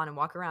loincloth on and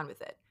walk around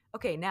with it.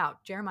 Okay, now,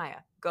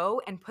 Jeremiah,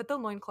 go and put the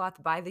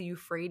loincloth by the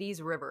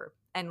Euphrates River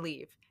and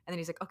leave. And then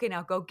he's like, okay,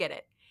 now go get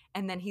it.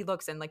 And then he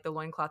looks and like the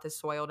loincloth is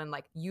soiled and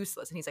like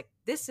useless. And he's like,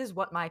 this is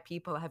what my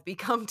people have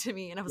become to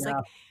me. And I was Yeah.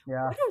 like,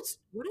 Yeah.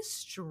 what a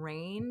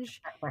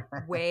strange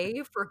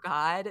way for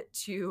God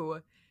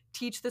to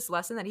teach this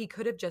lesson that he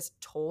could have just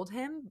told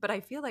him. But I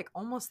feel like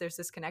almost there's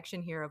this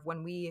connection here of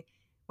when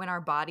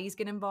our bodies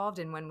get involved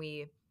and when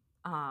we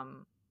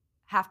um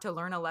have to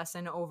learn a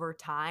lesson over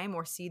time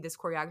or see this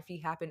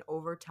choreography happen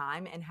over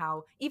time, and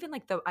how even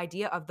like the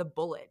idea of the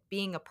bullet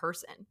being a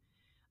person.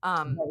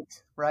 um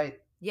Right. Right.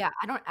 yeah,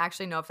 I don't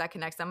actually know if that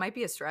connects. That might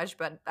be a stretch,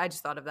 but I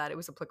just thought of that. It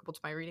was applicable to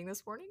my reading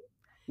this morning.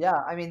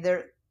 Yeah, I mean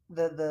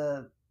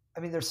the I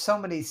mean there's so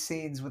many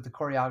scenes with the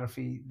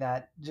choreography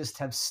that just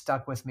have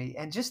stuck with me,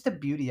 and just the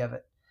beauty of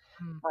it.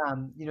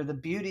 Mm. The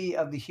beauty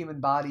of the human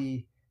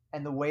body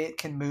and the way it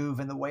can move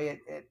and the way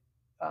it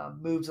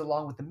moves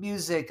along with the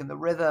music and the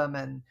rhythm.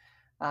 And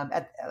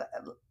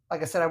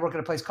like I said, I work at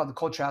a place called the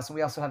Culture House, and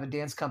we also have a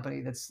dance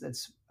company that's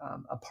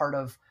a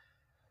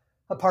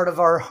part of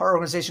our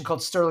organization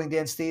called Sterling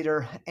Dance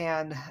Theater.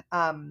 And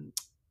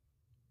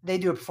they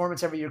do a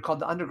performance every year called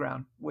the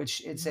Underground,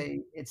 which it's Mhm.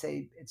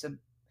 a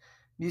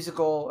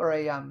musical or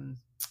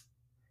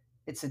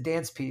it's a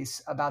dance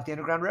piece about the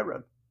Underground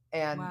Railroad.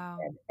 And Wow.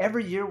 and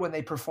every year when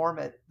they perform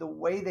it, the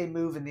way they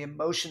move and the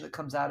emotion that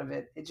comes out of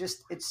it,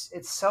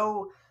 it's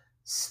so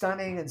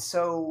stunning and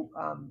so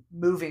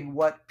moving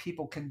what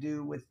people can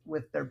do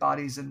with their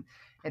bodies, and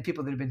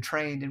people that have been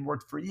trained and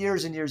worked for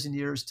years and years and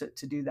years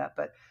to do that.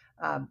 But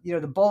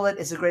the bullet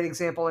is a great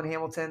example in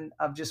Hamilton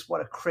of just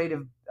what a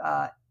creative,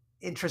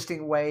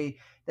 interesting way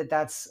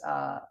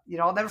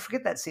I'll never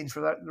forget that scene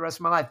for the rest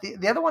of my life.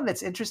 The other one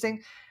that's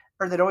interesting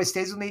or that always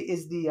stays with me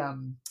is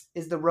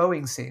the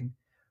rowing scene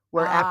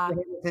where after Ah.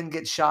 Hamilton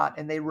gets shot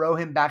and they row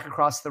him back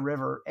across the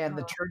river and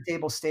the Oh,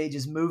 turntable stage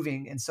is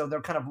moving, and so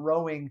they're kind of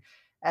rowing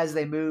as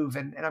they move,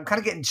 and I'm kind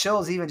of getting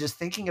chills even just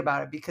thinking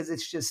about it because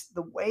it's just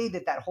the way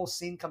that whole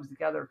scene comes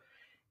together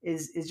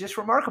is just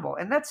remarkable.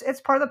 And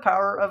it's part of the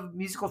power of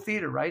musical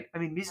theater, right? I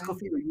mean, musical right.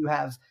 theater, you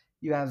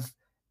have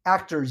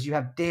actors, you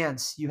have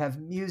dance, you have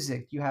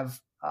music, you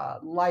have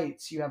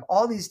lights, you have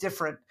all these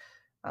different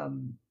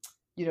um,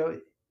 you know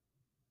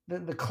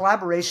the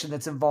collaboration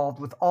that's involved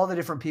with all the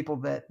different people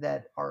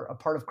that are a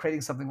part of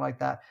creating something like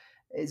that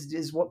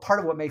is what part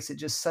of what makes it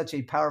just such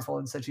a powerful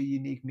and such a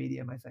unique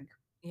medium, I think.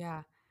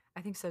 Yeah,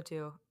 I think so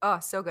too. Oh,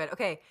 so good.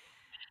 Okay.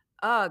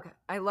 Ugh,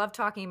 I love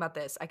talking about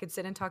this. I could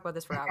sit and talk about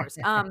this for hours.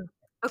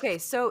 Okay,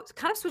 so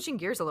kind of switching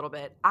gears a little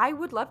bit, I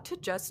would love to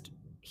just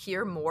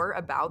hear more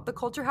about the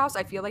Culture House.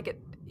 I feel like it,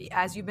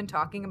 as you've been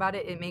talking about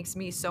it, it makes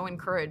me so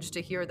encouraged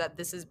to hear that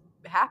this is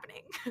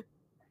happening.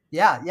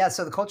 Yeah, yeah.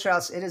 So the Culture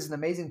House, it is an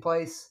amazing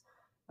place.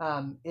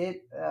 So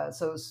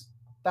it's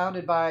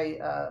founded by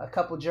a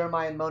couple,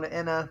 Jeremiah and Mona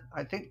Enna.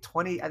 I think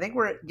 20. I think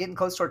we're getting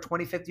close to our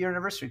 25th year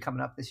anniversary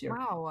coming up this year.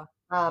 Wow.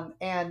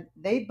 And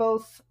they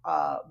both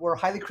were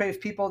highly creative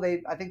people.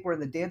 I think, were in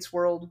the dance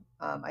world.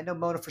 I know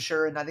Mona for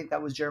sure, and I think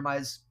that was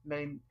Jeremiah's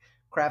main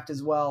craft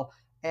as well.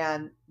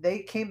 And they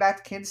came back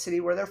to Kansas City,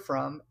 where they're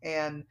from,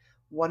 and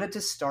wanted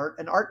to start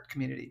an art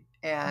community.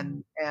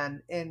 Mhm.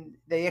 And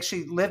they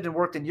actually lived and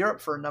worked in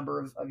Europe for a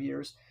number of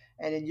years.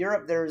 And in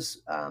Europe,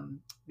 there's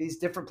these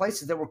different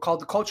places that were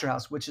called the Culture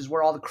House, which is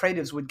where all the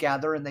creatives would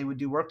gather and they would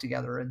do work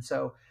together. And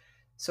so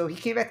he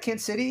came back to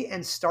Kansas City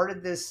and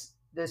started this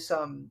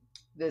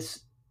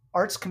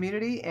arts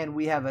community. And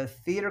we have a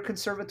theater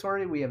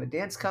conservatory, we have a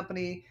dance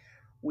company,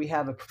 we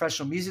have a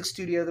professional music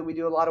studio that we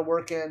do a lot of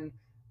work in.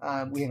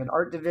 We have an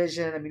art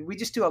division. I mean, we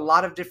just do a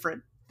lot of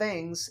different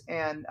things,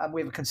 and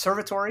we have a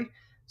conservatory.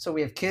 So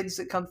we have kids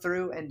that come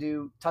through and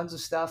do tons of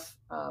stuff,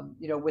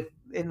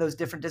 within those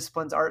different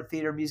disciplines: art,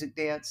 theater, music,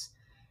 dance.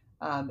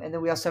 And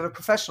then we also have a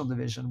professional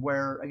division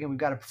where, again, we've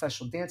got a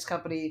professional dance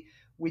company.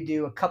 We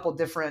do a couple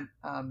different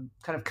kind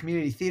of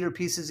community theater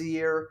pieces a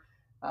year.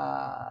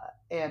 Uh,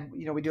 and,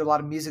 we do a lot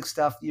of music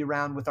stuff year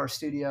round with our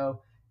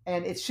studio.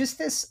 And it's just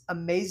this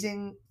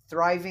amazing,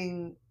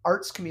 thriving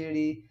arts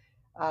community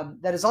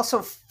that is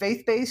also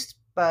faith based,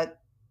 but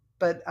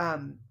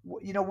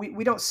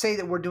we don't say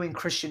that we're doing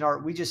Christian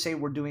art. We just say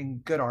we're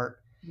doing good art.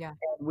 Yeah.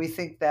 We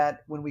think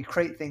that when we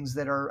create things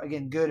that are,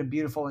 again, good and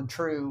beautiful and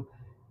true,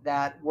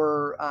 that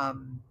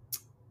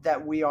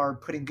we are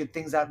putting good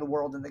things out in the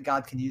world, and that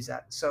God can use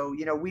that. So,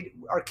 we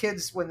our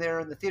kids, when they're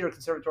in the theater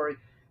conservatory,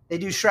 they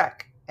do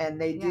Shrek, and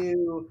they Yeah.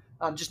 do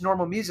just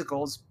normal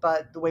musicals.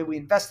 But the way we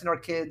invest in our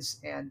kids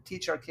and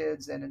teach our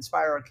kids and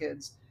inspire our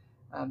kids,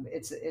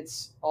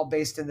 it's all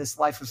based in this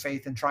life of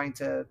faith and trying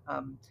to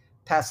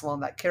pass along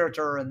that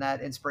character and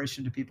that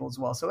inspiration to people as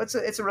well. So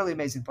it's a really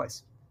amazing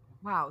place.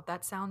 Wow,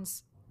 that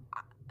sounds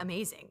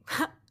amazing.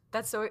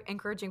 That's so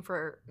encouraging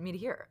for me to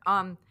hear.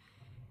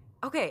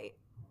 Okay,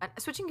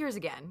 switching gears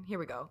again. Here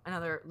we go.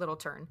 Another little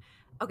turn.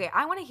 Okay,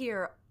 I want to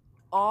hear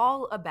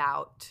all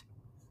about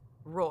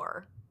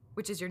Roar,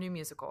 which is your new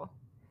musical.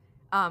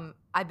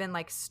 I've been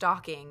like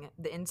stalking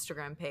the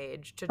Instagram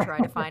page to try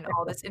to find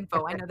all this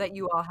info. I know that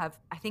you all have,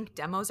 I think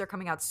demos are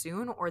coming out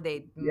soon, or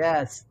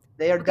Yes,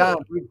 they are done.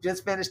 okay. We've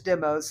just finished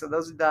demos, so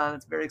those are done.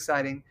 It's very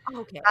exciting.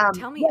 Okay,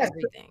 tell me Yes.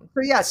 everything.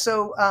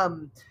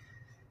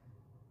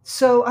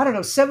 So I don't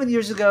know. 7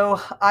 years ago,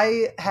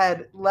 I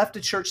had left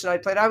a church that I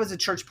played. I was a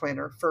church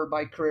planner for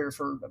my career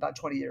for about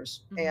 20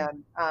 years, Hmm.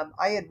 and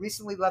I had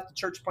recently left the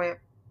church plant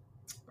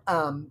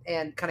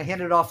and kind of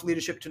handed off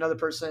leadership to another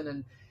person,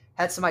 and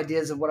had some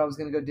ideas of what I was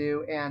going to go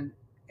do, and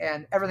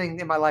everything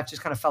in my life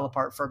just kind of fell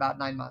apart for about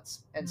 9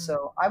 months. And Mm.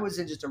 so I was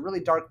in just a really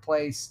dark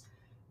place,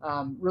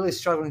 really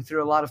struggling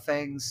through a lot of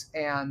things,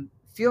 and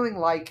feeling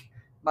like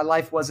my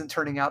life wasn't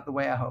turning out the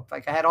way I hoped.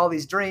 Like, I had all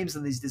these dreams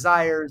and these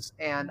desires,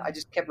 and I Yeah.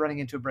 just kept running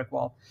into a brick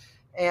wall.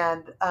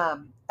 And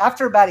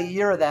after about a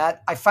year of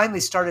that, I finally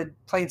started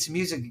playing some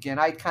music again.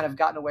 I'd kind of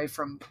gotten away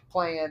from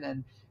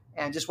playing,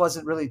 and just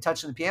wasn't really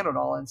touching the piano at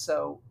all. And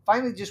so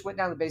finally just went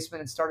down to the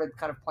basement and started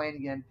kind of playing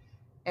again.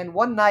 And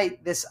one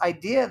night, this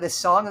idea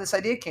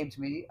came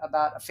to me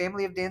about a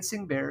family of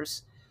dancing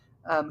bears,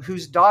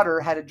 whose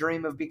daughter had a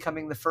dream of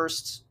becoming the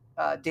first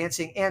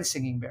dancing and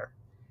singing bear.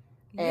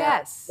 And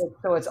Yes.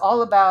 so it's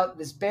all about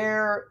this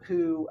bear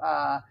who,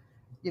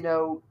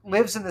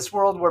 lives in this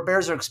world where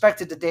bears are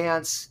expected to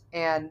dance,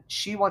 and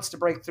she wants to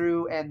break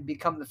through and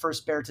become the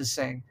first bear to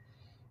sing.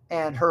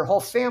 And her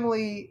whole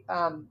family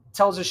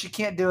tells her she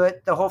can't do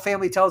it. The whole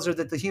family tells her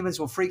that the humans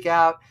will freak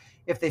out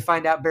if they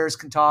find out bears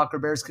can talk or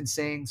bears can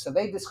sing. So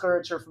they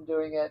discourage her from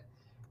doing it.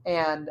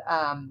 And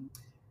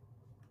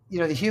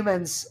the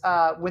humans,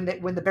 when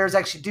the bears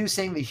actually do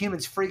sing, the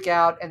humans freak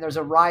out, and there's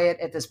a riot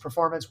at this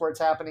performance where it's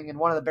happening, and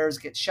one of the bears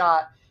gets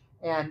shot.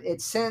 And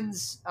it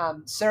sends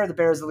Sarah, the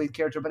bear, is the lead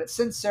character, but it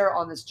sends Sarah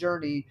on this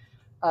journey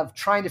of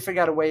trying to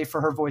figure out a way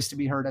for her voice to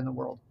be heard in the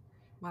world.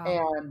 Wow.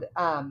 And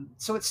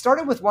so it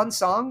started with one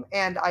song,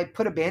 and I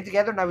put a band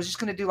together, and I was just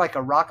going to do like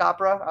a rock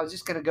opera. I was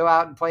just going to go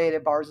out and play it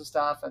at bars and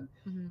stuff.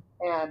 Hmm.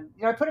 And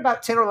I put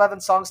about 10 or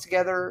 11 songs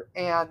together,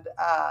 and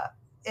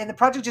the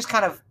project just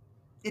kind of,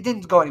 it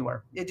didn't go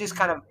anywhere. It just Hmm.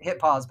 kind of hit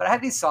pause. But I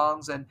had these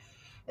songs, and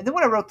then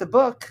when I wrote the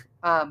book,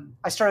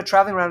 I started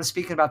traveling around and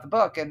speaking about the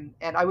book, and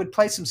I would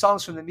play some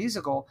songs from the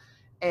musical,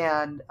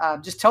 and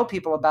just tell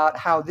people about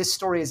how this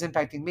story is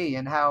impacting me,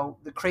 and how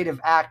the creative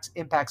act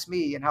impacts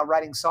me, and how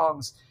writing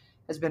songs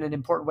has been an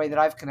important way that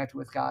I've connected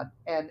with God.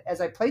 And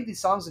as I played these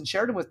songs and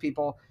shared them with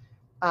people,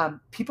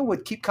 people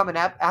would keep coming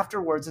up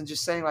afterwards and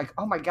just saying like,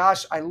 "Oh my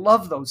gosh, I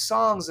love those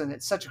songs, and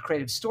it's such a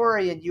creative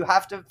story, and you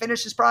have to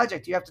finish this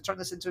project. You have to turn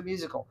this into a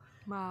musical."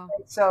 Wow.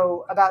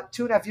 So about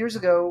 2.5 years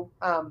ago,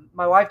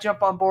 my wife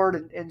jumped on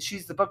board, and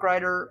she's the book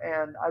writer,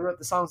 and I wrote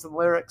the songs and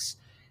lyrics,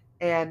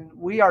 and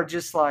we are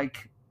just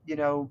like,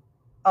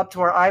 up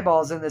to our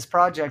eyeballs in this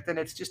project, and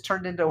it's just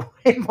turned into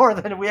way more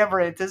than we ever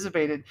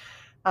anticipated.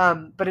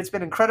 But it's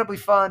been incredibly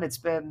fun. It's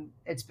been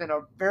a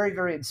very,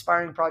 very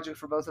inspiring project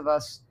for both of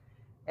us,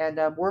 and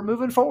we're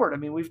moving forward. I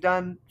mean, we've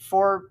done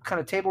 4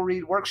 kind of table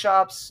read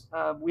workshops.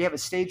 We have a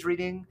stage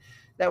reading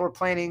that we're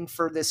planning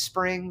for this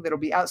spring that'll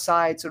be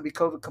outside, so it'll be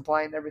COVID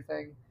compliant and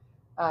everything.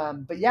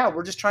 But yeah,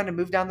 we're just trying to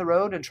move down the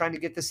road and trying to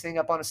get this thing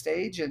up on a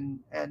stage, and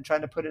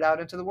trying to put it out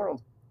into the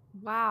world.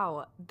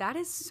 Wow, that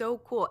is so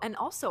cool. And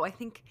also, I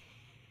think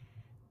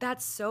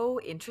that's so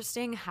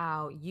interesting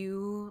how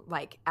you,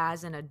 like,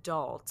 as an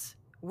adult,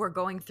 were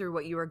going through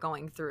what you were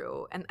going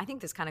through. And I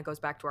think this kind of goes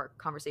back to our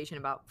conversation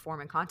about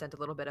form and content a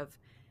little bit of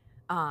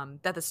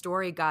that the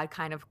story God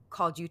kind of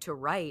called you to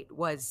write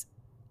was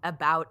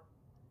about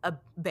a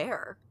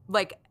bear.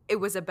 Like, it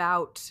was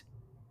about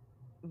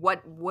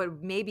what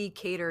would maybe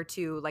cater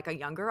to like a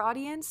younger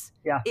audience.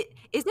 Yeah. It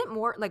is it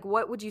more like,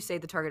 what would you say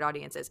the target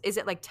audience is? Is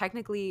it like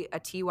technically a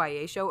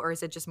TYA show, or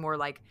is it just more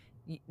like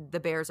the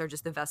bears are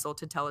just the vessel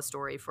to tell a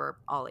story for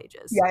all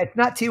ages? Yeah, it's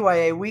not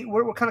TYA.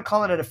 We're kind of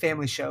calling it a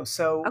family show.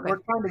 So Okay.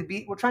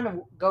 we're trying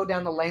to go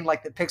down the lane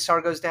like the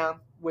Pixar goes down,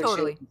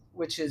 Totally.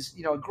 which is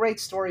a great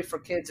story for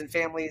kids and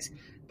families,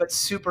 but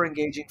super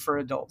engaging for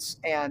adults,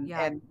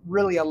 Yeah. and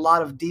really a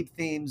lot of deep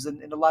themes,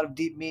 and a lot of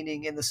deep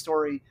meaning in the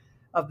story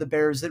of the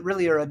bears that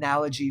really are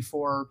analogy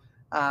for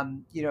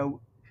um, you know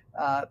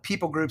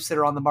people groups that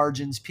are on the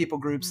margins, people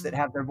groups that Mm,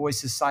 have their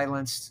voices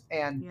silenced,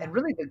 and yeah.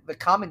 really the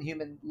common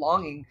human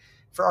longing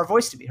for our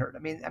voice to be heard. I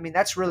mean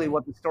that's really Right.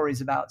 what the story's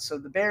about. So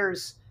the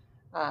bears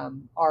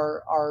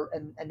are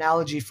an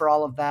analogy for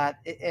all of that,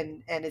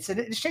 and it's an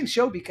interesting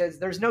show because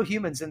there's no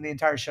humans in the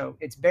entire show.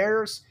 It's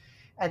bears,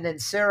 and then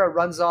Sarah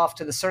runs off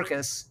to the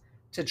circus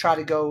to try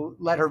to go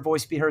let her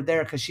voice be heard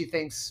there because she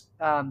thinks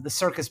the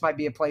circus might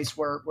be a place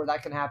where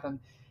that can happen.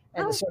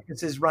 And the Oh.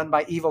 circus is run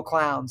by evil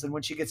clowns. And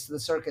when she gets to the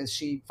circus,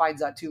 she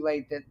finds out too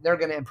late that they're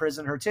going to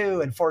imprison her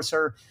too and force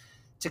her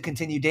to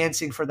continue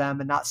dancing for them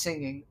and not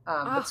singing.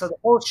 But Oh, so the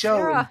whole show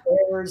is Sarah.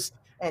 bears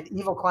and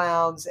evil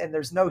clowns, and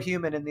there's no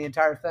human in the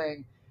entire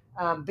thing.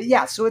 But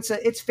yeah, so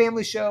it's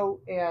family show,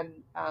 and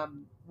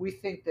we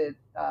think that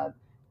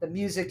the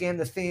music and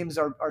the themes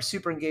are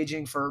super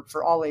engaging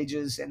for all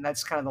ages, and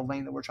that's kind of the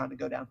lane that we're trying to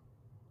go down.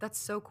 That's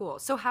so cool.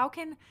 So how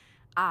can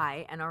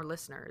I and our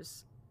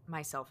listeners,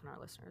 myself and our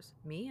listeners,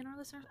 me and our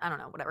listeners, I don't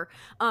know, whatever.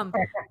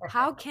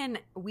 How can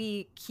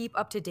we keep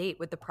up to date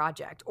with the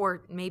project?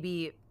 Or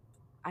maybe,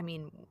 I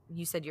mean,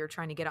 you said you're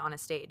trying to get it on a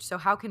stage. So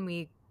how can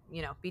we,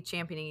 be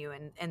championing you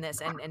in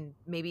this, and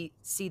maybe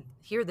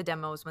hear the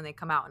demos when they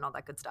come out and all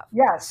that good stuff?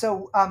 Yeah,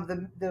 so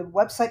the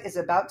website is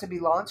about to be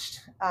launched,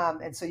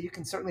 and so you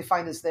can certainly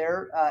find us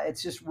there.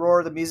 It's just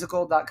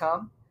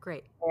roarthemusical.com,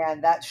 Great.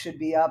 and that should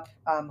be up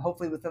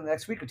hopefully within the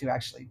next week or two,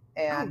 actually.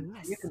 Oh, And you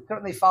yes. can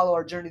certainly follow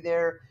our journey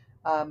there.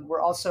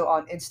 We're also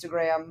on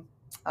Instagram,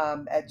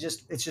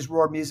 it's just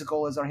Roar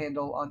Musical is our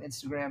handle on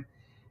Instagram.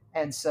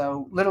 And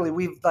so literally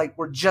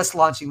we're just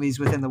launching these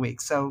within the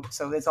week. So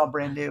it's all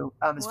brand new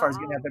as far as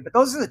getting out Wow. there. But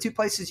those are the two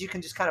places you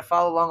can just kind of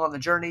follow along on the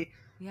journey.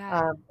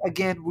 Yeah.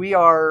 Again, we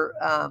are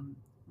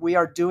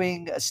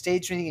doing a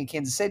stage reading in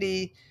Kansas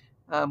City.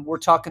 We're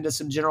talking to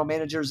some general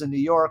managers in New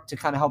York to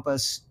kind of help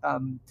us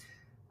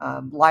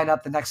line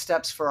up the next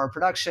steps for our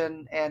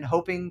production, and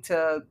hoping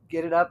to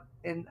get it up.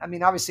 And I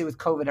mean, obviously with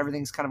COVID,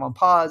 everything's kind of on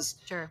pause,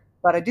 Sure.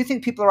 but I do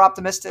think people are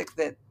optimistic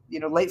that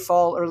late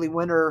fall, early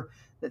winter,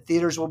 that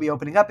theaters will be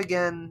opening up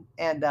again.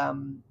 And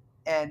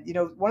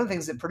one of the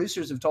things that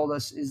producers have told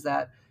us is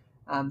that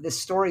this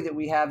story that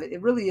we have,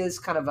 it really is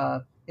kind of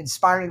a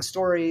inspiring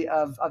story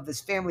of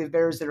this family of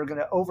bears that are going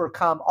to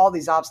overcome all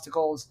these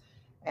obstacles,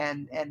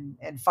 and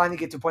finally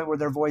get to a point where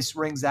their voice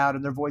rings out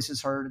and their voice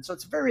is heard. And so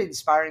it's a very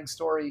inspiring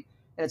story,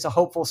 and it's a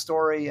hopeful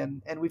story.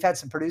 And we've had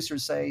some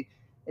producers say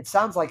it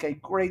sounds like a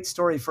great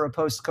story for a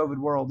post-COVID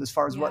world, as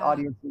far as what Yeah.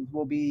 audiences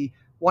will be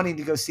wanting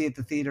to go see at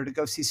the theater, to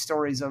go see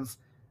stories of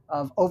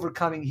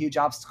overcoming huge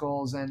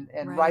obstacles, and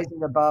Right.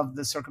 rising above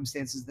the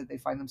circumstances that they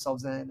find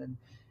themselves in.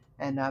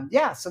 And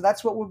yeah, so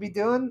that's what we'll be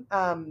doing.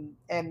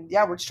 And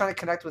yeah, we're just trying to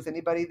connect with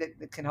anybody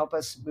that can help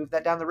us move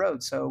that down the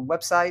road. So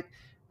website,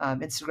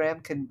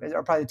 Instagram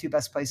are probably the two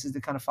best places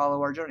to kind of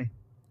follow our journey.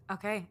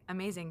 Okay,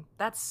 amazing.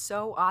 That's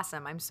so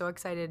awesome. I'm so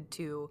excited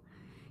to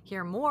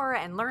hear more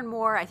and learn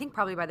more. I think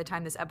probably by the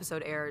time this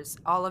episode airs,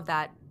 all of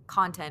that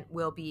content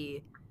will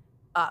be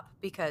up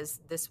because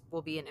this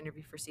will be an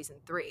interview for season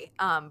 3.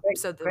 Great,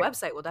 So the great.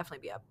 website will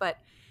definitely be up. But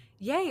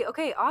yay,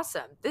 okay,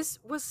 awesome. This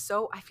was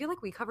so, I feel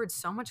like we covered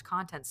so much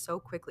content so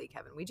quickly,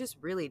 Kevin. We just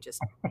really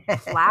just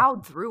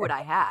plowed through what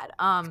I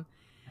had.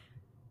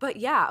 But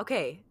yeah,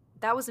 okay,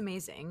 that was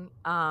amazing.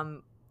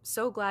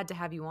 So glad to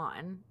have you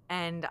on,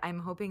 and I'm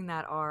hoping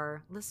that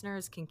our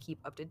listeners can keep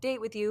up to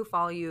date with you,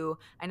 follow you.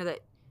 I know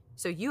that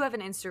So you have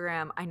an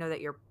Instagram. I know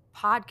that your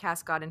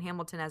podcast, God in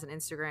Hamilton, has an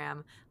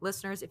Instagram.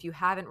 Listeners, if you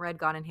haven't read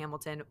God in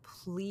Hamilton,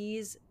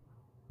 please,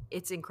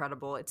 it's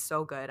incredible. It's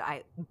so good.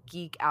 I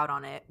geek out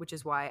on it, which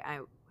is why I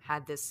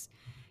had this,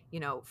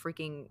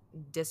 freaking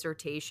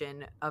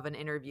dissertation of an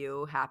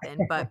interview happen.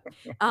 But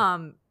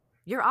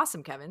you're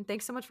awesome, Kevin.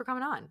 Thanks so much for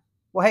coming on.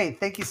 Well, hey,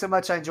 thank you so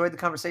much. I enjoyed the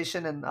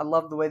conversation, and I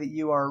love the way that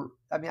you are.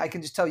 I mean, I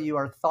can just tell you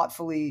are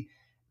thoughtfully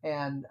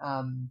and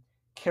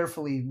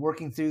carefully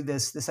working through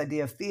this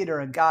idea of theater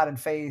and God and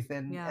faith,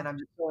 and I'm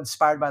just so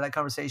inspired by that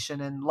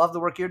conversation, and love the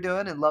work you're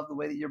doing, and love the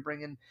way that you're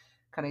bringing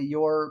kind of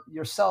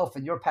yourself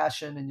and your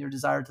passion and your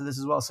desire to this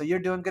as well. So you're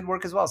doing good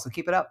work as well. So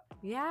keep it up.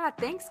 Yeah,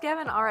 thanks,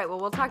 Kevin. All right, well,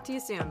 we'll talk to you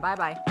soon.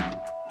 Bye-bye.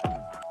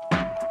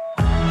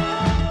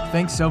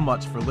 Thanks so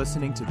much for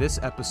listening to this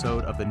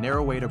episode of the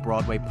Narrow Way to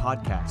Broadway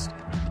podcast.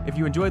 If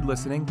you enjoyed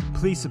listening,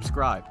 please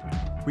subscribe.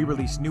 We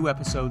release new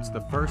episodes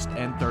the first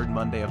and third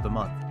Monday of the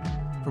month.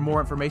 For more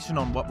information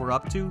on what we're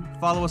up to,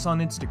 follow us on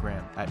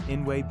Instagram at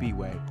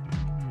InWayBway.